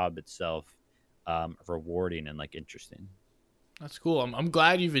the job itself rewarding and like interesting. That's cool. I'm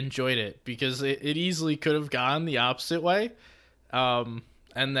glad you've enjoyed it because it easily could have gone the opposite way. And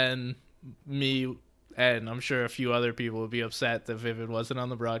then me and I'm sure a few other people would be upset that Vivid wasn't on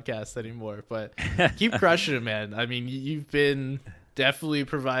the broadcast anymore. But keep crushing it, man. I mean, you've been definitely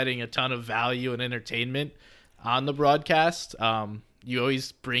providing a ton of value and entertainment on the broadcast. You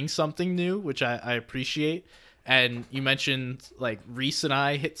always bring something new, which I appreciate. And you mentioned like Reese and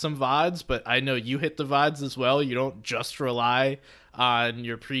I hit some VODs, but I know you hit the VODs as well. You don't just rely on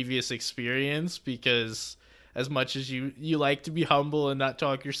your previous experience, because as much as you like to be humble and not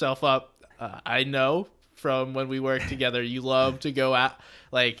talk yourself up, I know from when we worked together, you love to go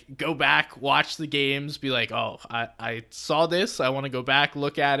back, watch the games, be like, oh, I saw this. I want to go back,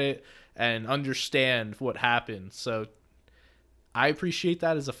 look at it, and understand what happened. So I appreciate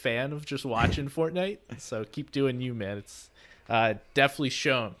that as a fan of just watching Fortnite. So keep doing you, man. It's definitely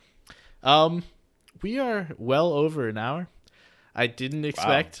shown. We are well over an hour. I didn't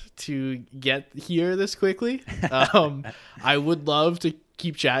expect to get here this quickly. I would love to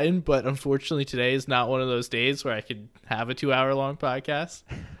keep chatting, but unfortunately today is not one of those days where I could have a 2-hour long podcast.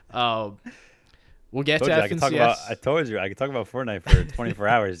 We'll get to FNCS. I told you I could talk about Fortnite for 24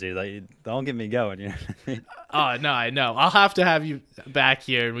 hours, dude. Like, don't get me going. You know what I mean? Oh, no, I know. I'll have to have you back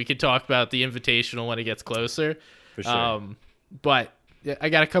here, and we can talk about the Invitational when it gets closer. For sure. But I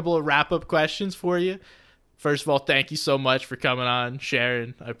got a couple of wrap-up questions for you. First of all, thank you so much for coming on,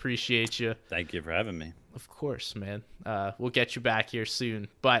 Sharon. I appreciate you. Thank you for having me. Of course, man. We'll get you back here soon.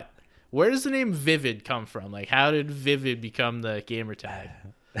 But where does the name Vivid come from? Like, how did Vivid become the gamer tag?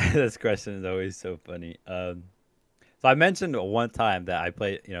 This question is always so funny. So I mentioned one time that I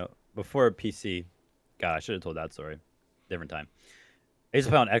played, before PC. God, I should have told that story. Different time. I used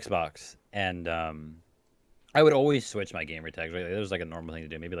to play on Xbox, and I would always switch my gamer tags. Right? It was like a normal thing to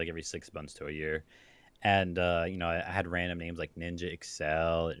do, maybe like every 6 months to a year. And I had random names like Ninja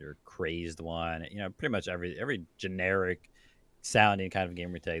Excel or Crazed One. Pretty much every generic sounding kind of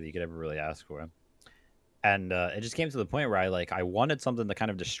gamer tag that you could ever really ask for. And it just came to the point where I wanted something to kind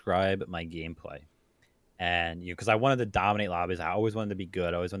of describe my gameplay. And, because I wanted to dominate lobbies. I always wanted to be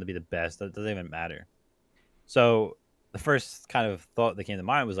good. I always wanted to be the best. That doesn't even matter. So the first kind of thought that came to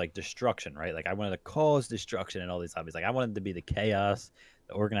mind was like destruction, right? Like I wanted to cause destruction in all these lobbies. Like I wanted to be the chaos,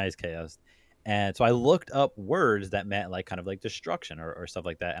 the organized chaos. And so I looked up words that meant like kind of like destruction or stuff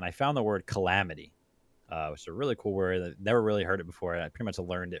like that. And I found the word calamity, which is a really cool word. I never really heard it before. And I pretty much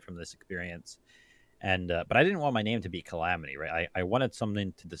learned it from this experience. And but I didn't want my name to be Calamity, right? I wanted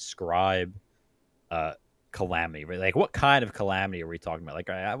something to describe calamity, right? Like what kind of calamity are we talking about?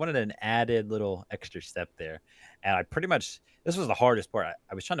 Like I wanted an added little extra step there. And I pretty much, this was the hardest part.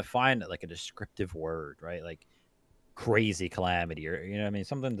 I was trying to find like a descriptive word, right? Like crazy calamity, or you know what I mean,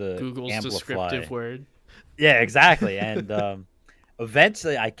 something to Google's amplify. Descriptive word. Yeah, exactly. And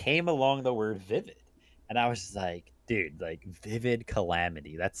eventually I came along the word vivid, and I was just like, dude, like vivid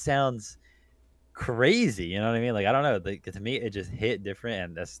calamity, that sounds crazy, you know what I mean? Like I don't know, like, to me it just hit different,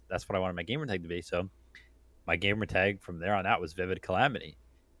 and that's what I wanted my gamer tag to be. So my gamer tag from there on out was Vivid Calamity,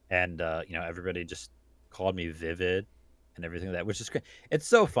 and everybody just called me Vivid and everything like that, which is great. It's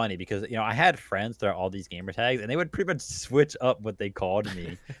so funny because I had friends throughout all these gamer tags, and they would pretty much switch up what they called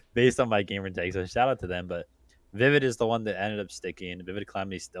me based on my gamer tag. So shout out to them. But Vivid is the one that ended up sticking. Vivid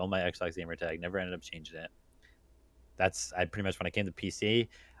Calamity is still my Xbox gamer tag. Never ended up changing it. That's I pretty much when I came to PC.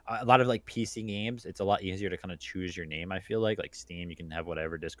 A lot of like PC games, it's a lot easier to kind of choose your name. I feel like Steam, you can have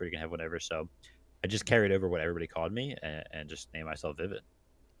whatever. Discord, you can have whatever. So I just carried over what everybody called me and just named myself Vivid.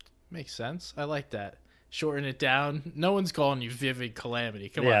 Makes sense. I like that. Shorten it down. No one's calling you Vivid Calamity.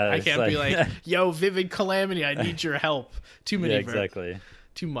 Come Yeah, on. I it's can't be like- like, yo, Vivid Calamity, I need your help. Too many Yeah, exactly.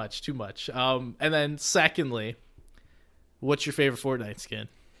 too much. And then secondly, what's your favorite Fortnite skin?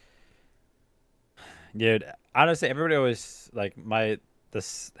 Dude, honestly, everybody always like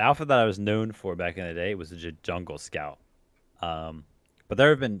this outfit that I was known for back in the day was the Jungle Scout. But there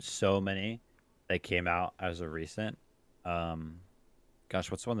have been so many that came out as of recent. Um, Gosh,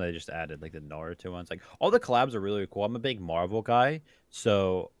 what's the one that they just added? Like the Naruto ones. Like all the collabs are really cool. I'm a big Marvel guy,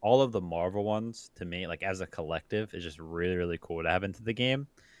 so all of the Marvel ones to me, like as a collective, is just really really cool to have into the game.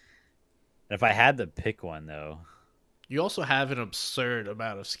 And if I had to pick one though, You also have an absurd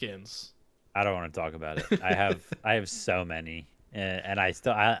amount of skins. I don't want to talk about it. I have so many, and I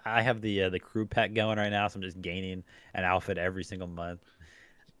have the crew pack going right now, so I'm just gaining an outfit every single month.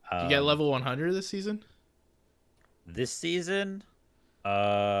 You get level 100 this season? This season,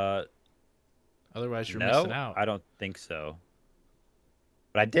 Otherwise, you're no, missing out. I don't think so.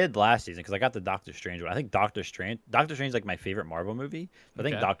 But I did last season because I got the Doctor Strange one. I think Doctor Strange is like my favorite Marvel movie. So I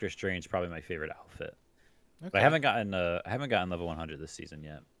think Okay. Doctor Strange is probably my favorite outfit. But Okay. I haven't gotten level 100 this season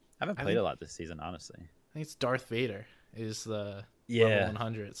yet. I haven't played a lot this season, honestly. I think it's Darth Vader is the Yeah. level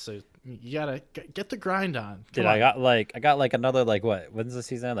 100. So you gotta get the grind on. Dude, Come on. I got like another like what? When's the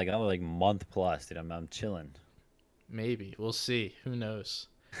season? Like another like month plus, dude. I'm chilling. Maybe we'll see. Who knows?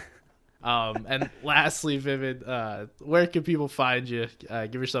 And lastly, Vivid, where can people find you?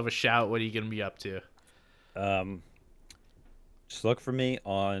 Give yourself a shout. What are you gonna be up to? Just look for me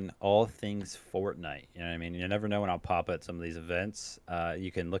on all things Fortnite. You know what I mean? You never know when I'll pop at some of these events.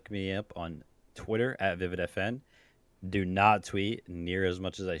 You can look me up on Twitter at VividFN. Do not tweet near as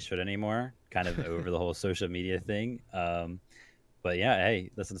much as I should anymore. Kind of over the whole social media thing. But yeah,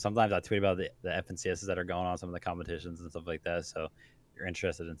 hey, listen. Sometimes I tweet about the FNCSs that are going on, some of the competitions and stuff like that. So if you're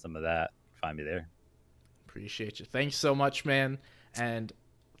interested in some of that, find me there. Appreciate you. Thanks so much, man. And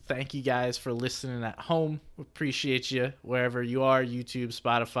thank you guys for listening at home. Appreciate you wherever you are, YouTube,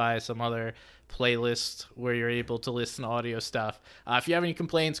 Spotify, some other playlist where you're able to listen to audio stuff. If you have any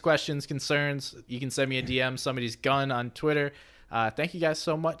complaints, questions, concerns, you can send me a DM, somebody's gun on Twitter. Thank you guys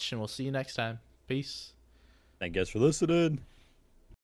so much, and we'll see you next time. Peace. Thank you guys for listening.